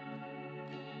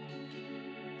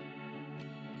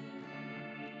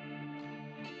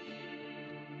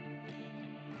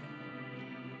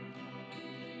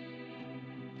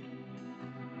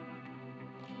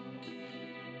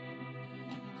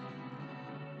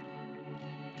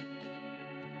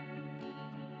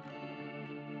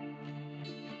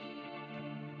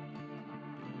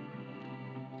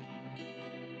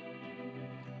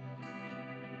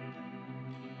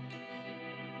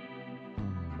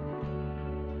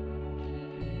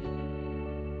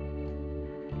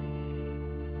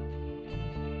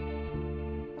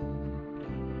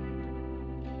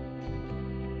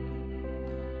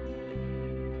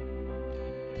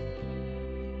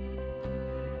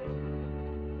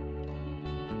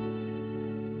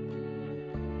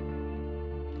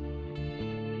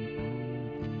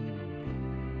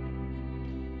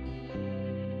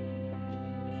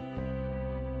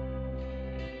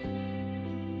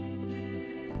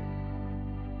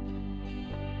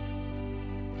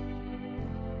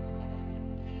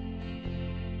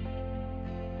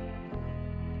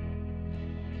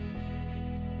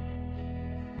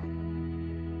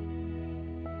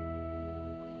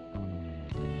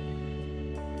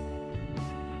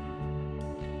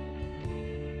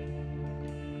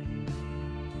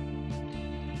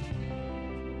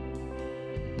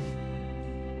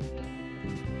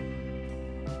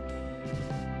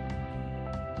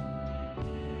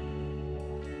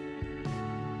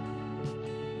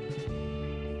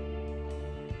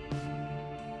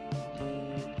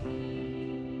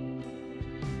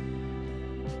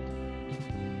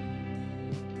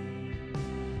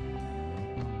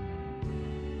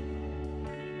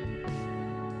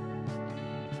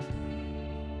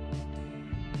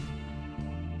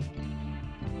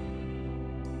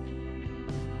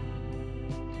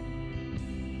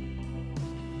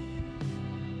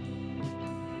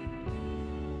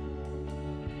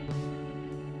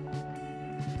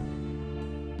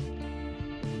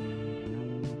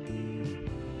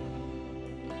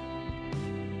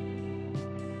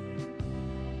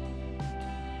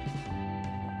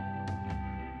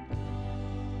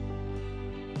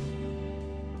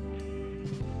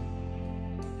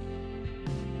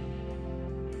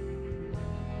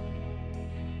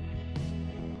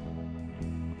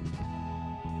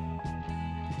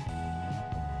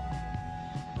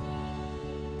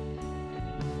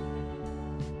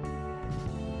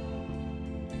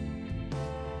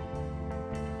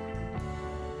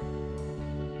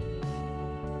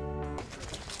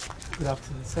 Good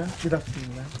afternoon, sir. Good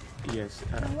afternoon, ma'am. Yes.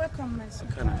 Welcome, my son.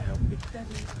 Can I help you?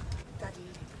 Daddy. Daddy,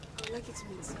 I would like you to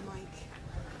meet Mike.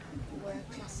 We're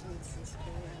classmates in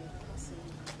school and passing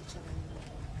each other.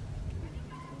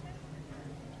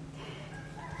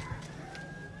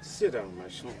 Sit down, my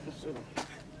son. Sit down.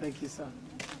 Thank you, sir.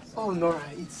 Oh, Nora,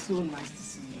 it's so nice to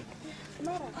see you.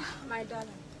 Nora, my darling,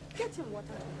 get him water.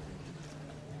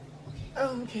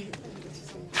 Oh, okay.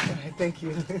 All right, thank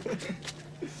you.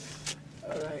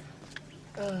 All right.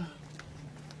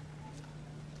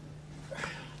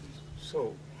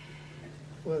 So,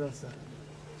 Well done, sir.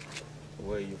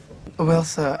 where are you from? Well,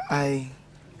 sir,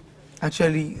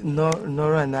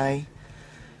 Nora and I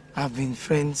have been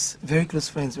friends, very close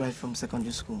friends right from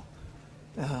secondary school.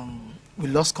 We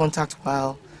lost contact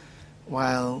while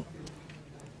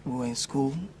we were in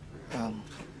school.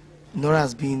 Nora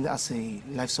has been as a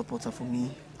life supporter for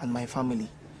me and my family.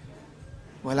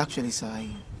 Well, actually, sir, I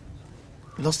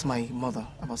lost my mother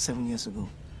about 7 years ago.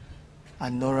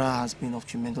 And Nora has been of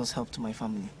tremendous help to my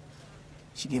family.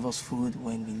 She gave us food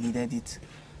when we needed it,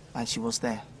 and she was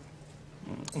there.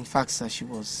 In fact, sir, she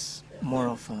was more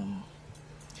of,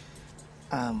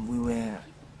 we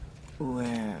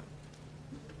were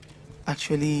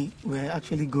actually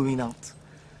going out,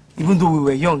 even though we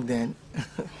were young then.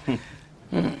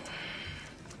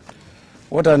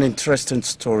 What an interesting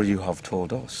story you have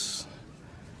told us.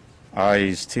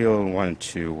 I still want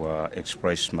to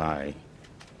express my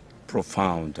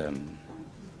profound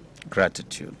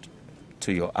gratitude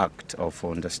to your act of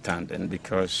understanding,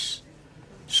 because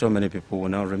so many people will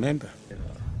not remember.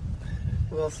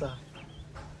 Well, sir,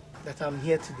 that I'm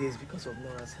here today is because of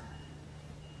Nora's help.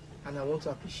 And I want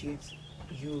to appreciate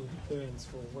you, the parents,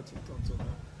 for what you've done to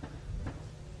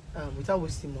her. Without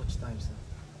wasting much time, sir,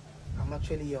 I'm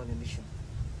actually here on a mission.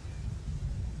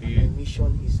 My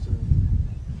mission is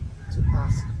to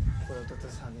ask for your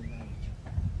daughter's hand in marriage.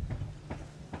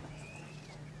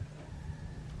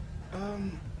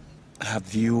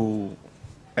 Have you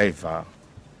ever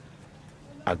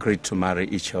agreed to marry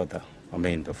each other? I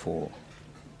mean, before?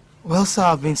 Well, sir,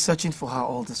 I've been searching for her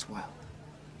all this while.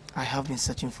 I have been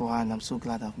searching for her, and I'm so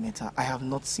glad I've met her. I have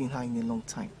not seen her in a long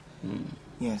time.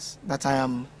 Yes, that I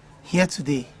am here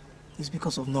today is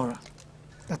because of Nora.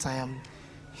 That I am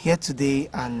here today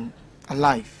and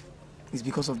alive is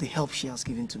because of the help she has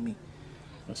given to me.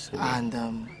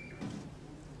 And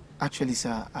actually,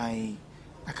 sir, I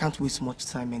can't waste much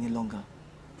time any longer.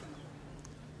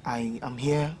 I am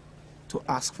here to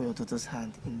ask for your daughter's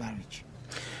hand in marriage.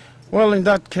 Well, in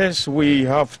that case, we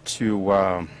have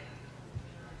to,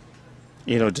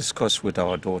 discuss with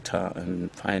our daughter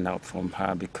and find out from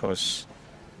her, because,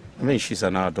 I mean, she's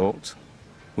an adult.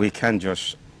 We can't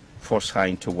just force her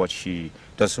into what she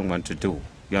doesn't want to do.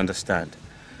 You understand?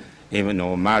 Even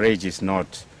though marriage is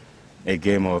not a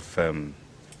game of,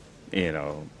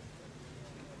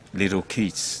 little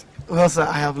kids. Well, sir,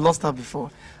 I have lost her before,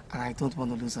 and I don't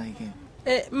want to lose her again.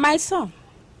 My son,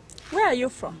 where are you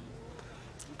from?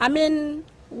 I mean,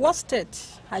 what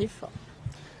state are you from?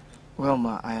 Well,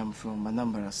 ma, I am from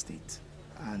Anambra State,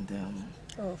 and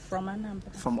from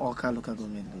Anambra. From Oka local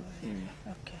government area.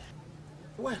 Okay.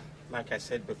 Well, like I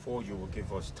said before, you will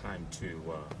give us time to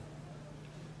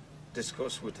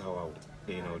discuss with our,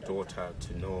 daughter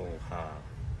to know her,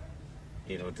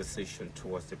 decision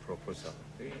towards the proposal.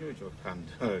 You just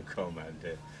can't come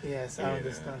and... yes, I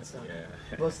understand, sir.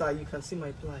 Yeah. But, sir, you can see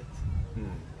my plight.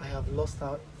 I have lost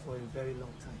her for a very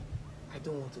long time. I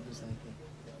don't want to lose her again.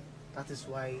 That is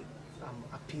why I'm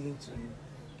appealing to you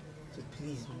to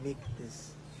please make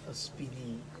this a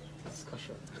speedy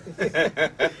discussion.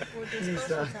 Please,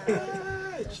 sir.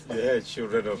 Yeah,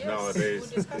 children of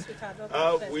nowadays.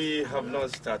 We have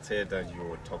not started, and you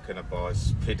were talking about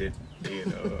speeding,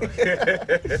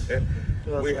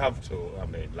 We have to, I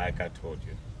mean, like I told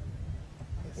you,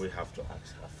 we have to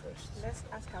ask her first. Let's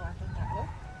ask our daughter.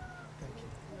 Thank you.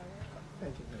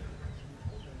 Thank you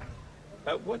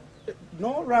very much. What,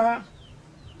 Nora?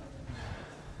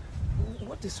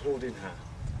 What is holding her?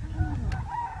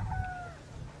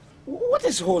 What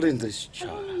is holding this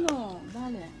child? No,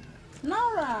 darling.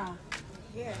 Nora.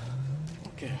 Yeah.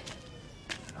 Okay.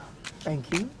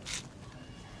 Thank you.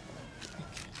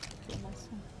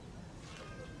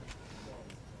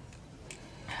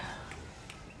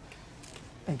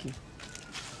 Thank you.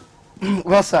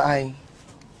 Well, sir,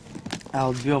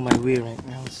 I'll be on my way right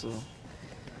now, so...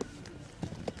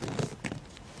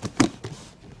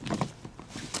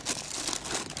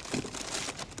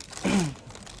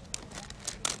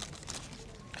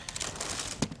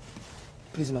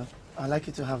 Please, ma'am, I'd like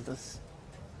you to have this.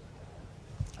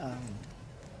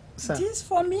 Sir. This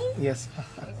for me? Yes.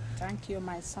 Thank you,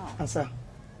 my son. And sir,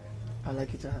 I'd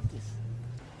like you to have this.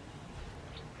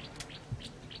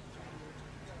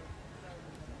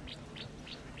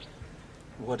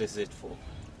 What is it for?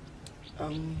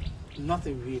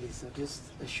 Nothing really, sir. Just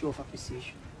a show of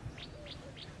appreciation.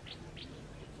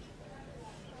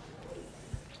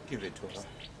 Give it to her.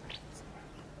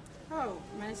 Oh,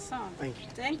 my son. Thank you.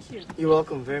 Thank you. You're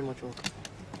welcome. Very much welcome.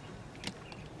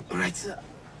 All right, sir.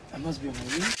 I must be on my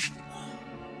way.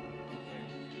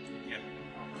 Yeah.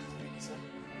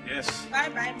 Yes.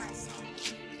 Bye-bye, my son.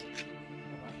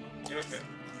 You okay?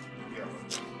 Yeah.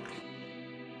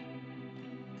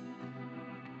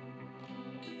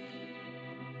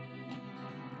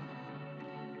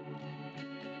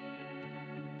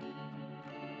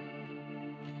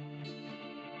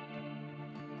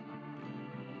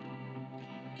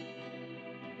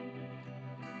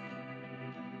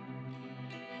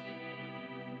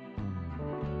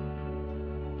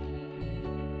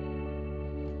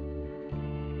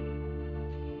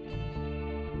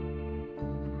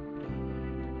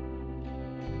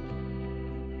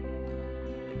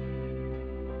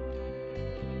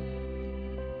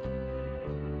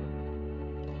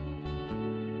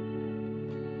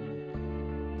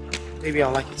 Maybe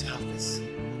I'd like you to have this.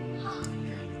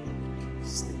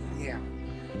 Yeah.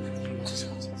 I just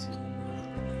wanted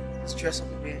to stress up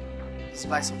a bit,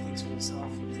 buy some things for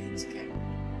yourself, things, okay?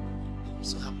 I'm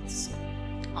so happy to see you.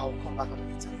 I'll come back on the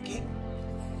later, okay?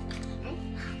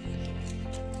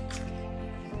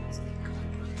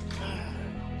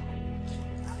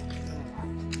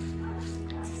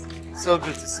 So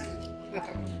good to see you.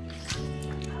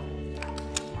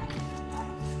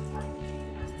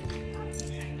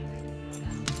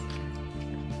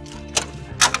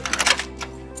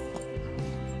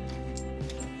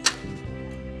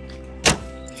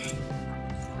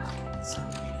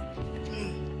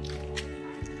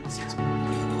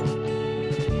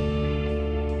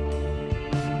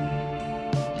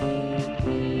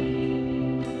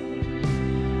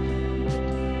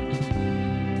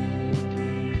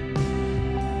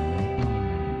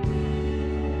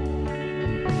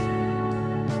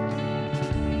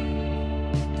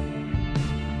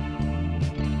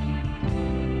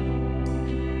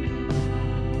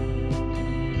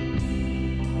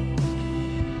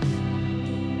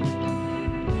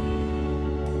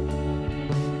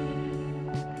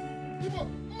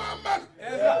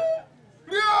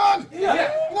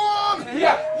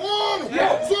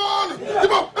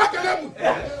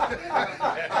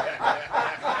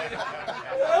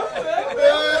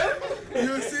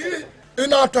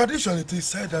 In our tradition, it is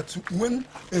said that when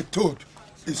a toad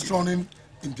is running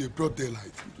in the broad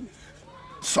daylight,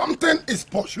 something is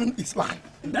pursuing its life.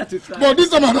 That is right. But this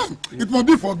time around, it must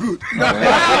be for good.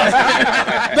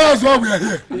 That's why we are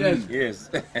here. Yes.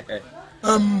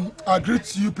 I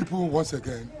greet you people once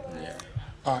again,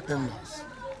 our in-laws,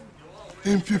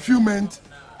 in fulfillment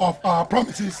of our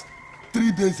promises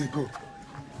 3 days ago,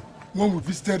 when we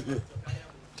visited here.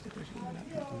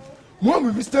 When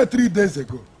we visited 3 days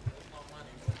ago,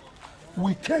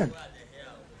 we came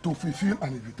to fulfill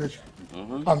an invitation.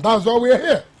 And that's why we are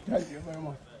here. Thank you very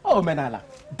much. Oh, Menala.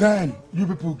 Then you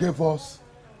people gave us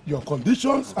your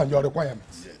conditions and your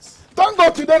requirements. Yes. Thank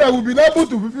God today that we've been able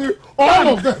to fulfill all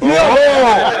of them.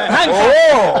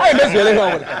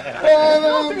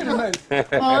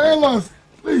 In-laws,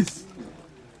 please,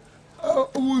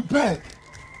 we beg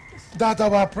that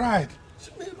our pride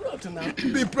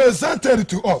be presented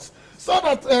to us, so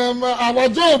that our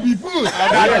job be full. My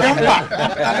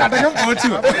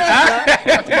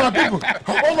people have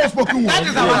almost spoken word.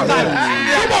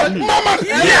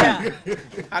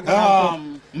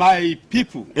 My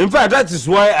people. In fact, that is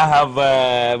why I have,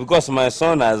 because my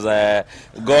son has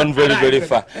gone very, very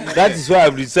far. That is why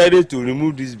I've decided to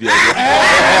remove this beard. It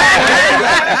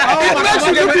makes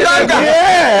you look younger.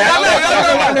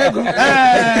 My people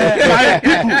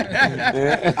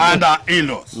and our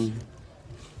in-laws.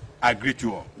 I greet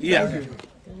you all. Yeah.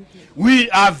 We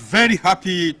are very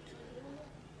happy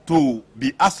to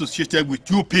be associated with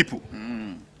you people.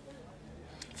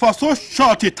 For so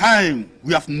short a time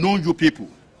we have known you people,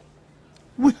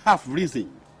 we have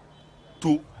reason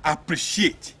to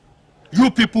appreciate you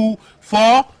people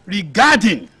for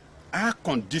regarding our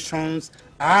conditions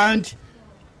and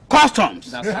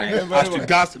customs as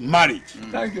regards marriage.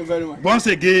 Thank you very much. Once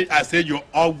again, I say you're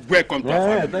all welcome to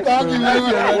our family. Thank you very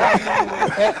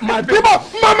much. My people,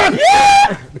 Mama.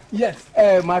 Yes,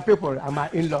 my people and my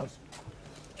in-laws.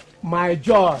 My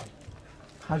joy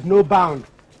has no bound,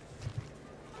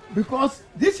 because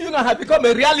this union has become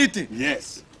a reality.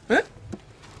 Yes.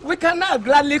 We can now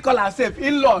gladly call ourselves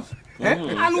in-laws,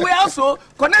 and we also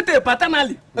connected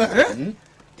paternally.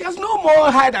 There's no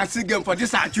more hide and seek game for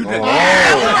this our children.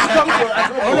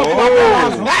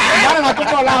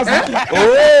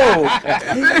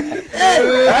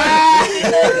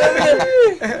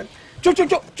 Chop chop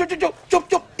chop chop chop chop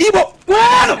chop Igbo.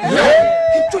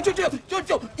 Chop chop chop chop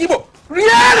chop Igbo.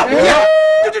 Riano.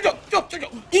 Chop chop chop chop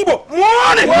chop Igbo.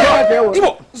 One.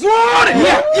 Igbo. Zone.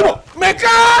 Igbo.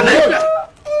 Mechanic.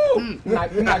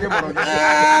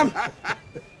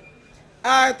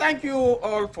 I thank you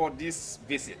all for this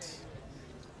visit.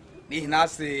 They now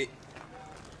say,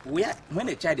 when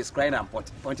a child is crying and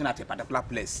pointing at a particular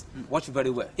place, watch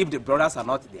very well. If the brothers are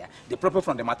not there, the people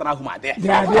from the maternal home are there. I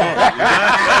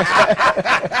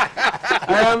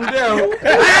am there.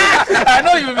 I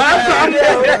know you.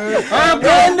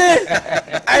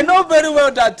 I know very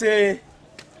well that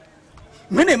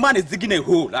when a man is digging a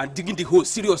hole and digging the hole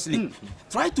seriously,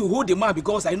 try to hold the man,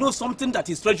 because I know something that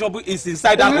is treasurable is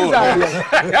inside that hole.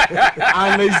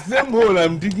 And the same hole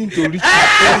I'm digging to reach.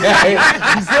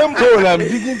 The same hole I'm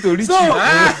digging to reach. So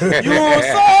you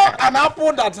saw an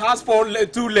apple that has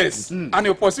two legs, and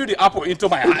you pursue the apple into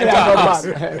my house,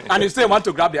 and you say you want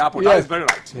to grab the apple. That is very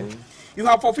right. You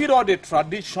have fulfilled all the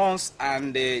traditions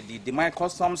and the demand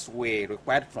customs were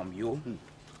required from you.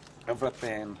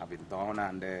 Everything have been done,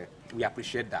 and we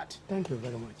appreciate that. Thank you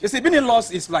very much. You see, being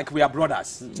in-laws is like we are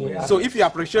brothers. So if you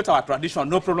appreciate our tradition,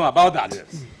 no problem about that.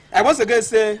 Yes. I once again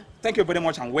say thank you very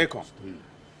much and welcome.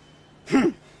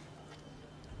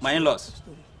 My in-laws.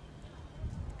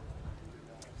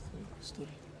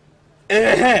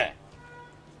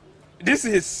 This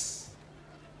is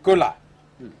cola,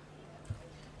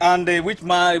 and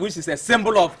which is a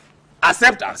symbol of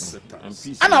acceptance.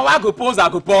 And I go pose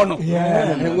no.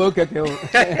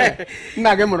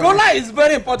 Cola is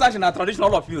very important in our tradition.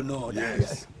 All of you know that.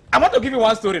 Yes. I want to give you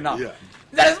one story now. Yeah.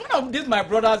 There is one of these my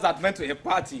brothers that went to a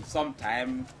party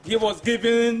sometime. He was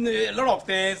given a lot of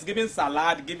things, giving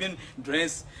salad, giving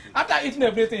drinks. After eating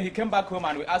everything, he came back home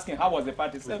and we asked him how was the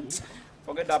party. He said,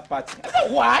 forget that party. I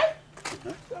said, why?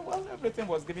 Well, everything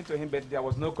was given to him, but there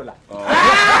was no cola. Oh.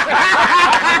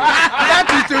 That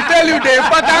is to tell you the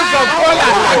importance of cola.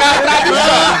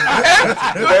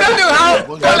 To tell you how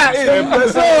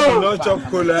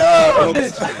cola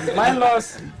is. So, my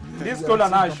loss. This cola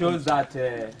now shows that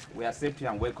we accept you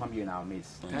and welcome you in our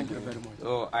midst. Thank you very much.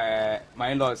 So, my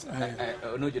in-laws, no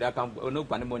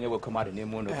Panamonia will come out in the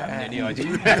moon.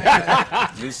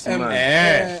 This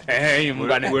man.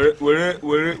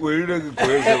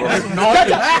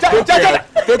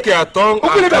 Take your tongue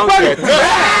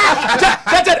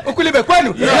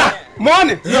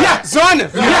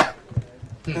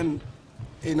and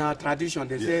in our tradition,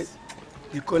 they say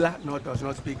the cola does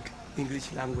not speak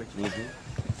English language.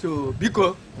 So,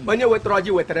 because when you were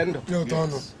trudging with random,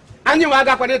 and you are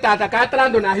going to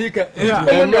Catrando Nahika,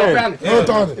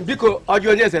 because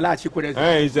Ojo is a large secret.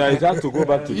 He has to go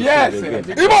back to the yes,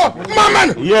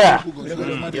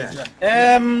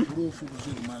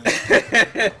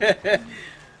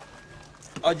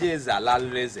 Oje is a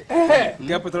lalese.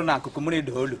 Capital na kukumuni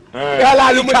dolu. Nicola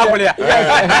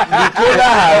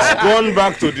has gone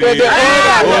back to the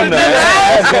owner.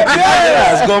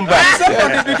 Has gone back. Except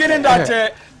from the beginning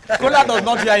that Cola does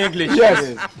not hear English.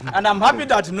 Yes. And I'm happy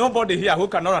that nobody here who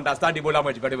cannot understand the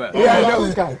language very well. Yeah,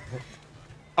 we can.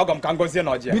 How come can go see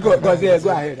Nigeria? Because go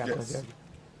ahead.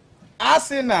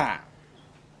 Asina.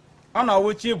 Ana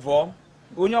wuchi vo.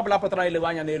 Onye obula pụtara ile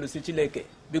anya n'elu si Chineke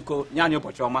biko nye anyị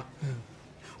ụbọchị ọma.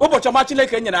 Ụbọchị ọma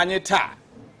Chineke nyere anyị taa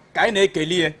ka anyị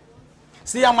na-ekelie.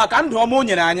 Si ya maka ndụ ọma o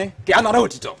nyere anyị ka ya nọrọ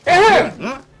otito.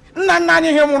 Nna nna anyị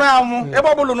ihe nwụrụ anwụ ebe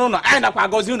ọ bụla n'ụlọ anyị nakwa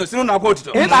agọzi unu si n'ụlọ akwa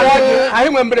otito. Anyị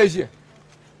nwe mberezi.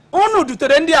 Unu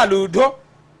dutere ndị ala udo.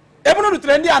 Ebe unu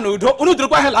dutere ndị ala udo, unu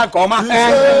durukwa ha nke ọma.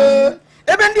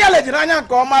 Ebe ndị ala jiri anya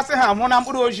nke ọma sị ha mụ na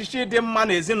mkpụrụ osisi dị mma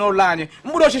na ezinụlọ anyị.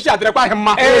 Mkpụrụ osisi adịrịkwa ha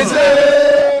mma.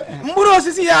 Mkpụrụ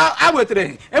osisi ya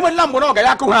agwetere enwela mgbe ọ ga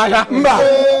ya akụ ha ahịa. Mba.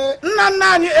 Nna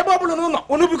nna anyị ebe ọ bụla n'ụlọ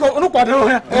unu biko unu kwado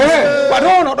ha.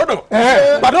 Kwado n'ụtụtụ.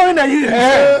 Kwado na ehihie.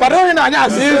 Kwado na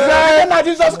anyasị. Na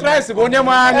Jesus Christ bụ onye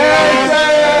nwe anyị.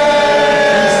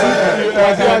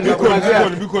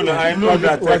 Because I know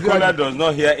that Cola does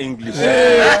not hear English.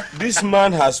 This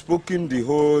man has spoken the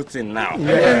whole thing now.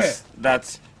 Yes.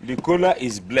 That the Cola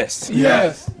is blessed.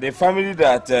 Yes. The family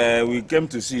that we came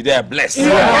to see, they are blessed.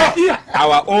 Yeah.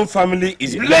 Our own family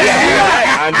is blessed.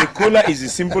 Yeah. And the Cola is a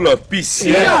symbol of peace.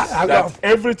 Yes. That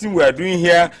everything we are doing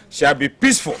here shall be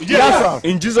peaceful. Yes.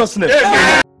 In Jesus' name.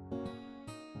 Yes.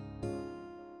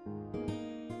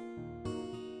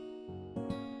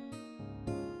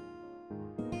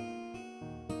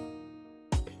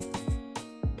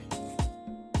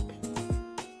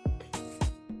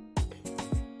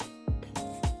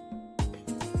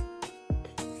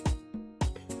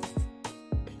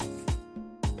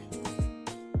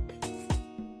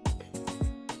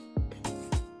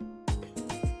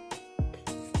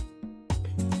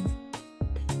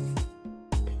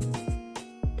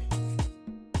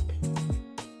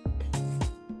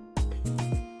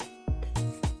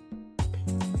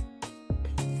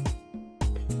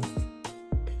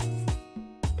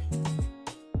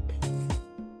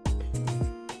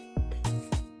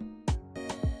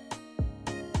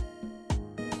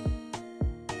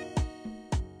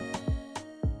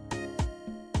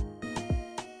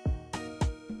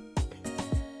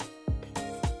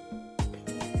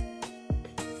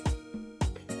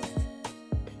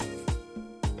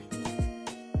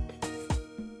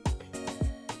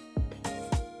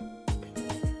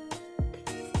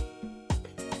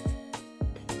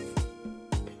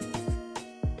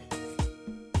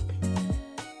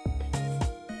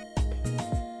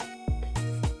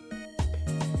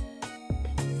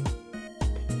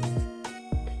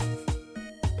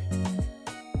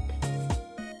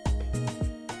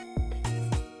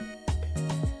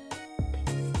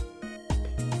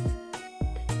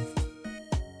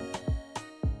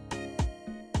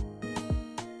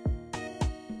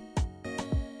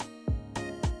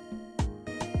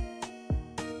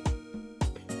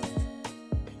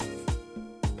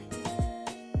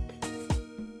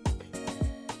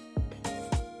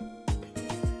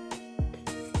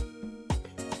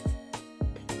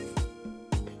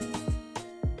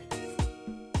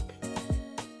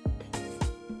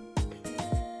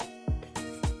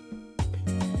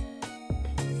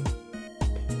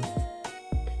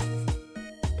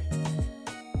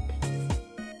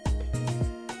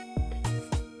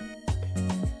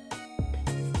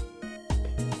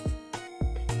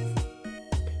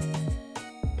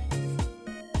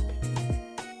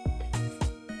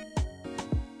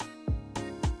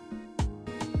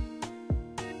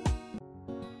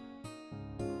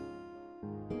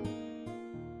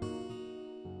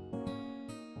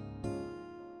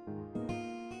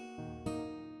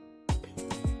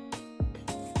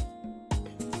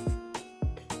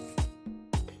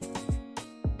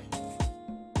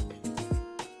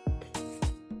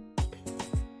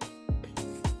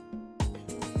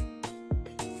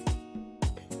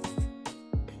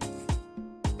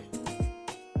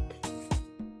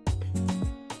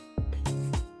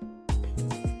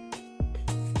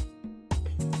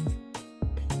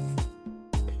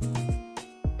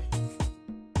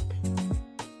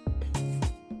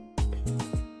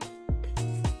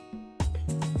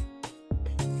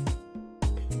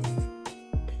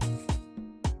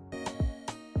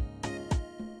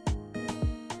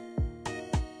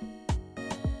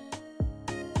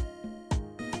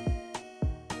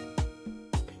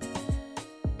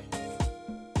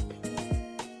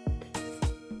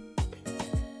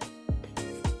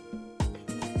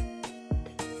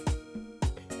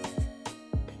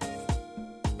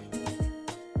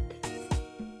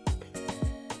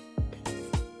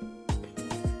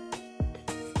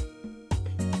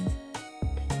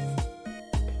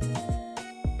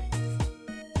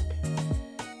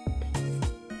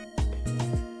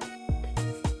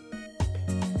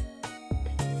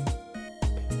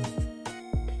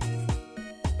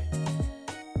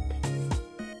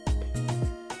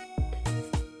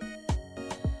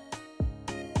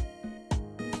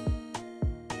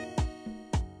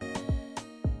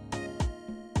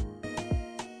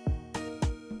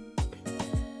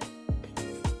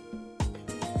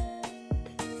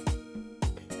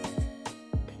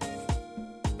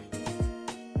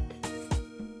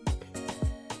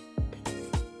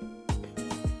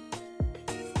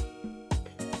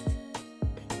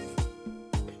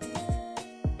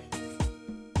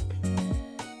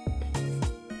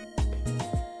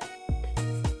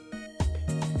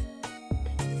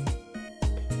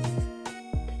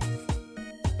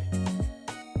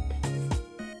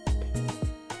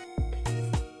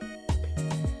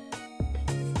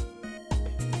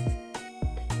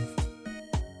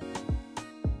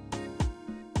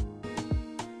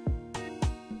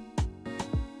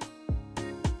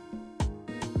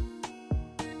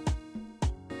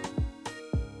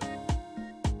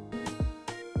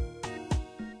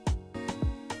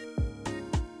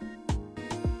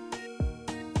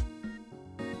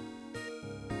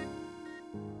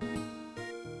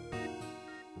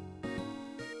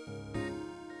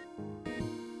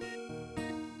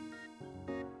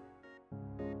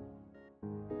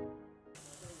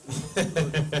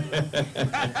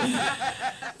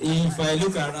 If I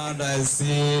look around, I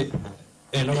see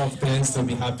a lot of things to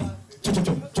be happy.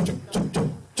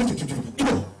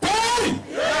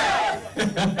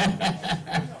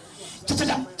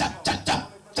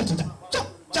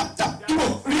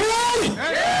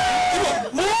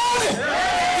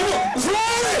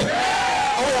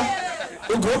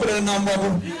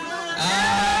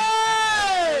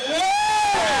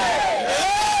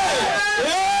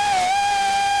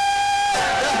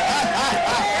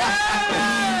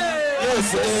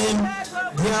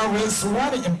 There is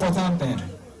one important thing.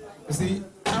 You see,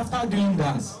 after doing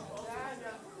that,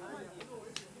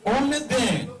 only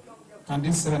then can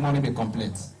this ceremony be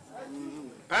complete.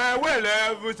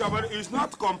 It's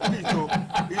not complete.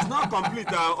 It's not complete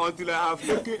until I have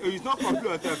taken. It's not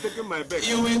complete until I've taken my bag.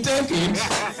 You will take it.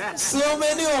 So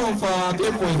many of our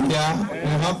people here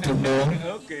will have to know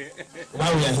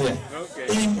why we are here.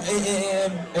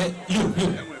 You.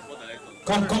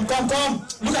 Come.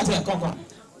 Look at here. Come.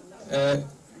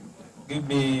 Give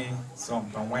me some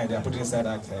palm wine. They are putting inside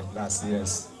that glass.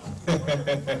 Yes.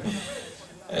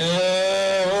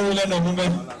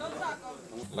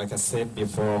 Like I said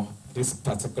before, this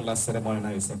particular ceremony now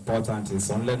is important. It's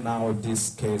only now this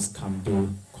case can be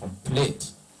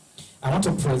complete. I want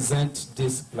to present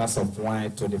this glass of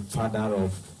wine to the father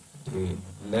of the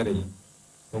lady,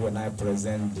 who will now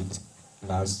present the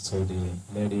glass to the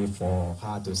lady for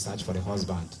her to search for the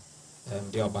husband.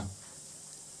 Dioba.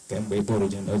 Kembe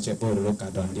origin oche oro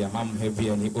kadon dia mam heavy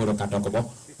ani oro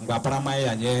kadokobo. Ngba paramai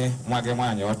anye mwage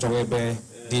mwanye ochowebe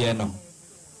dieno.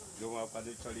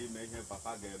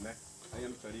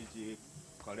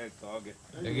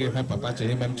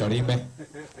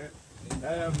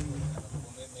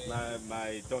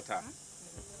 My daughter,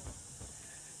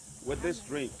 with this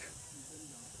drink,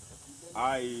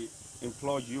 I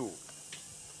implore you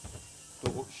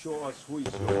to show us who is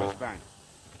your husband.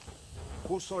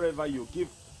 Whosoever you give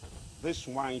this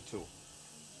wine to,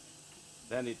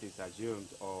 then it is assumed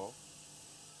or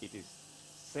it is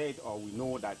said or we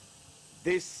know that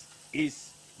this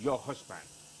is your husband.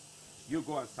 You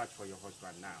go and search for your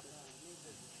husband now.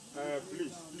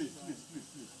 Please.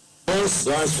 Don't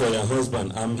search for your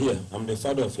husband. I'm here. I'm the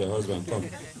father of your husband. Come,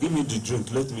 give me the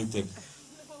drink. Let me take.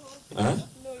 Huh?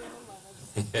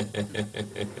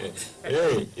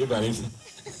 Hey, Ivan.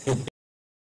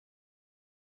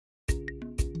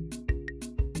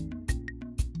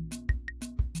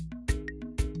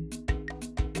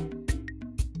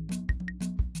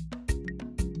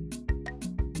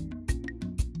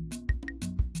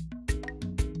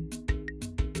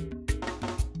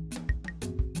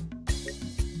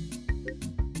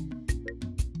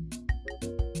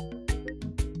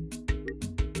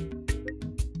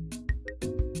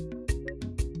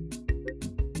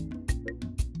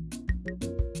 Thank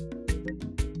you.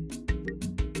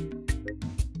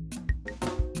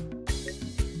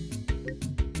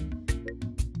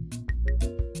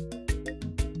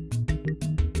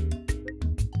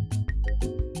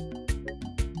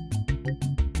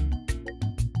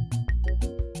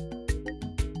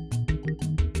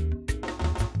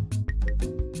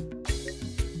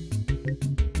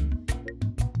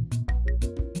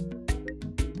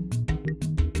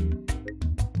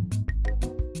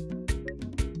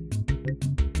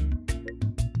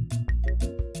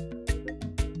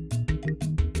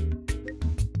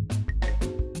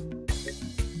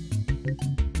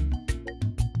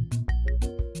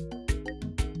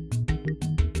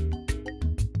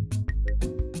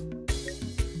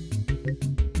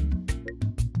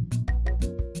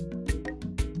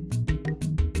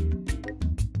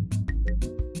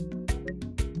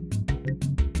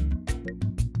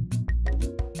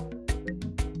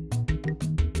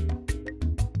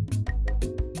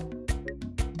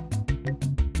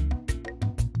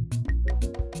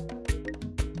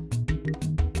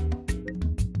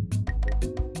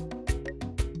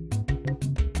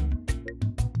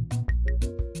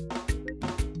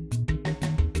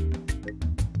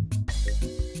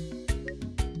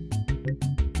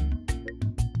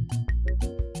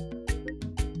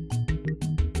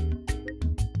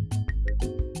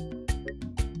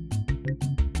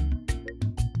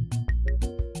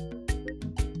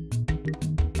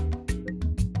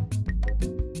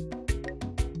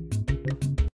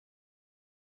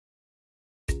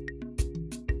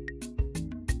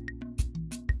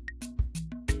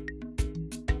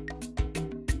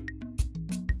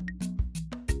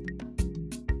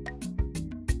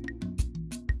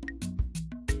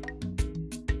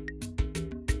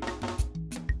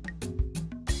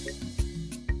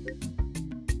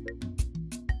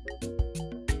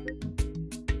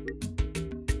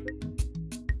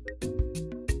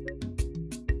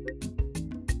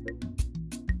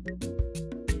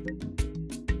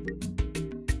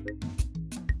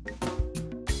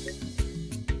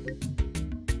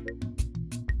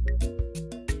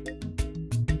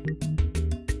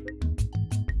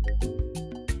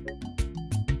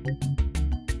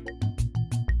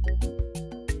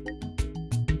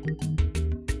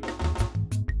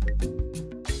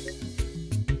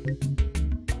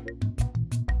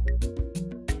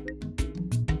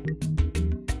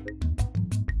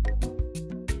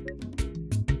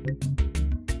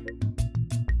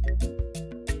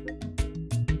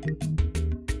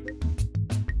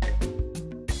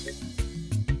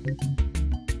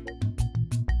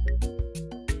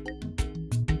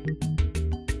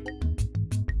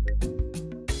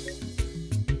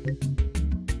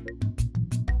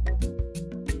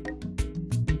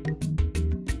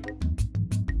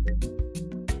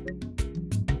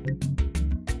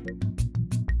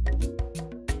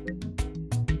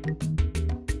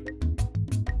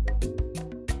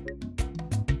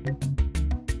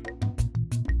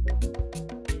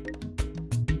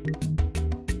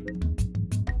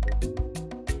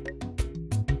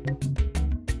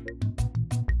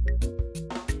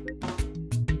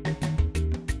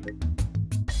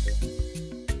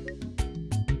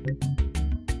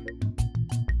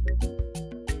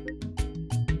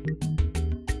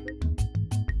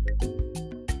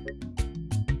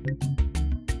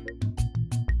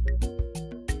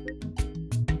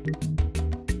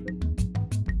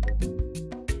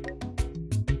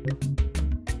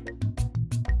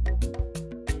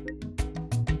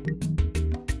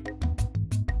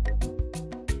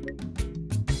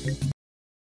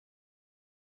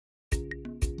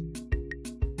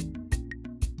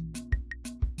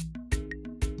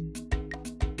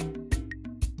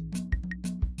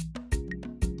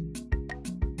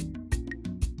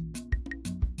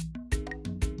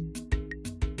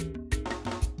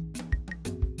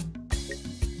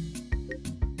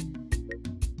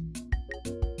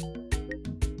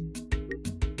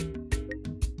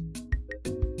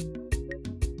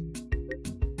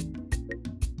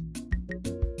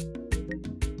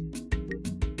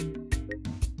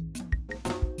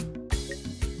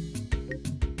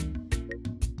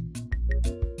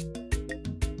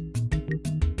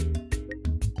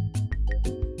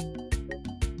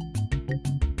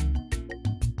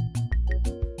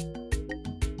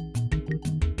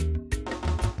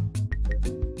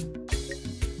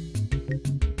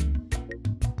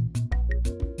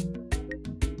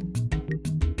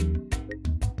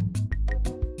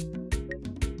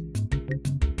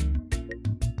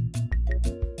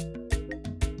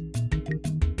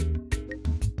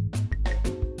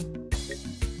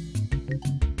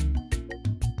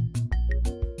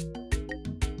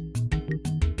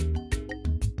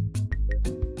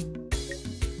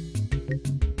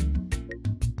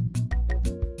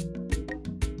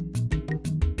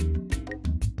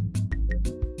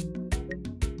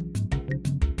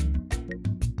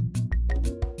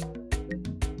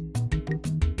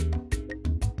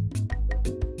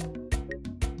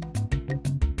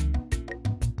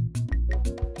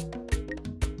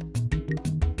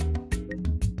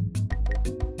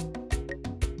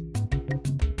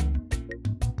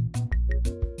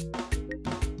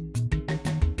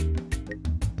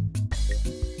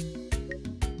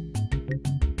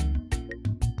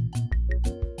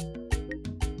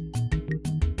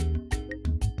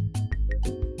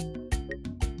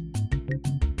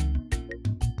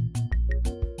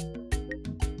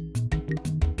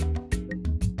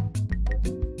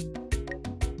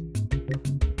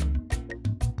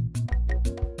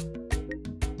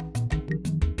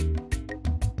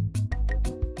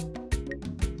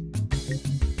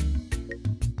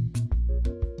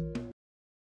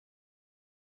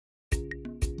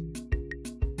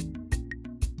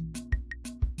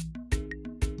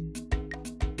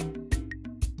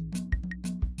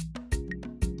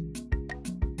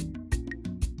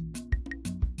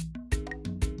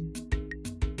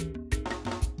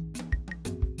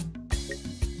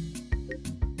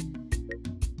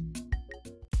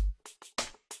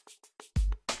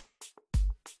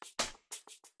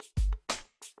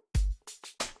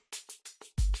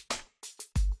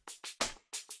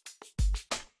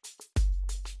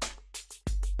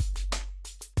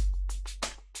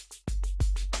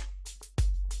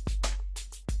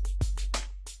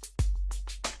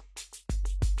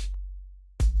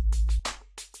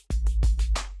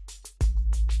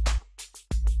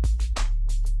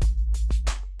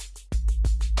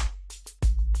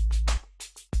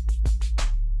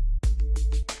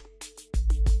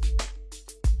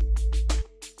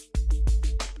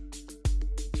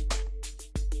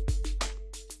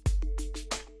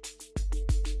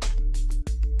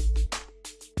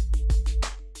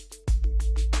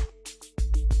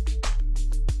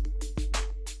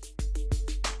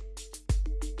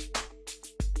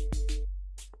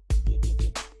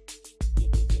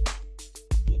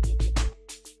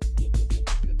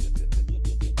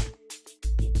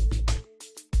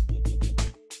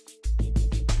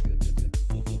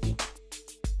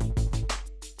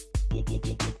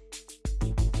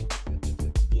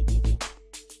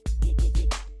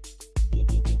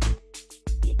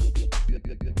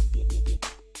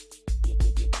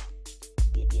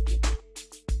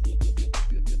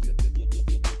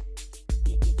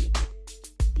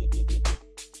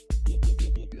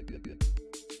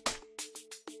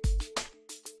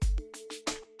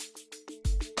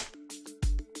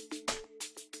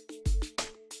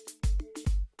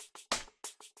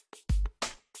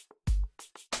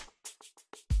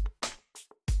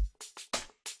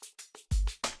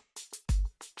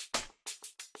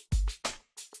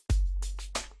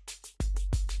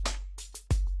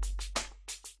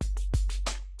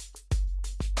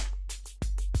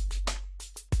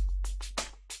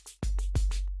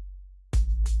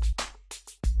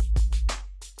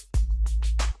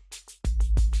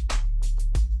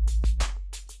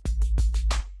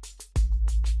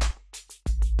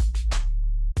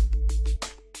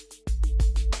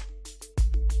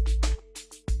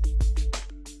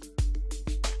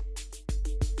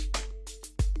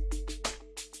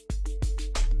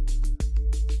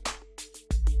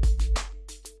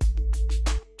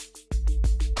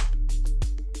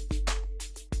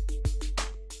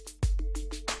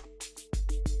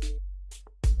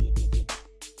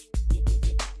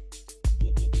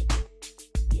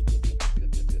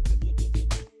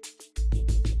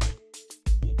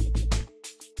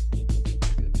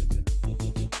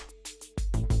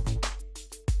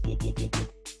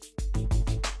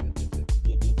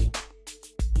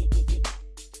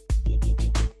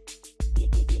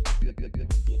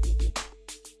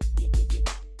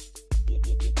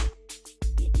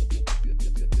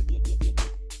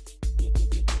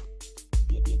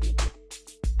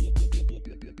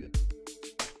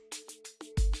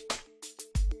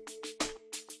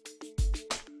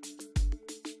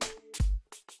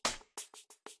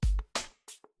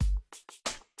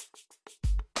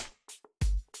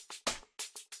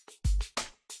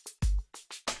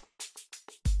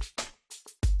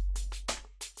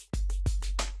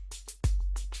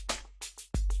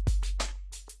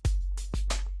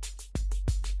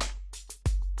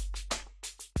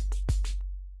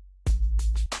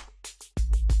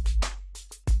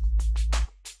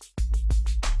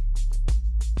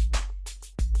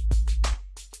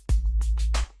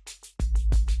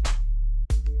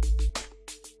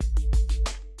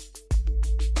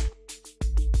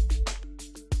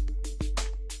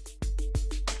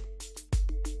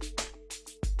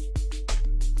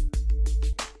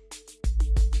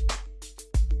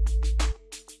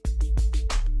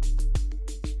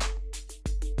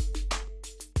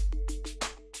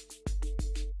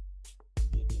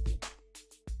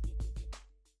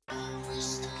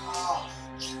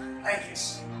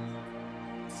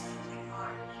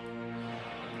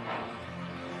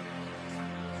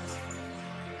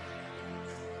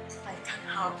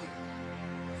 help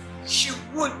you. She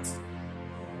won't.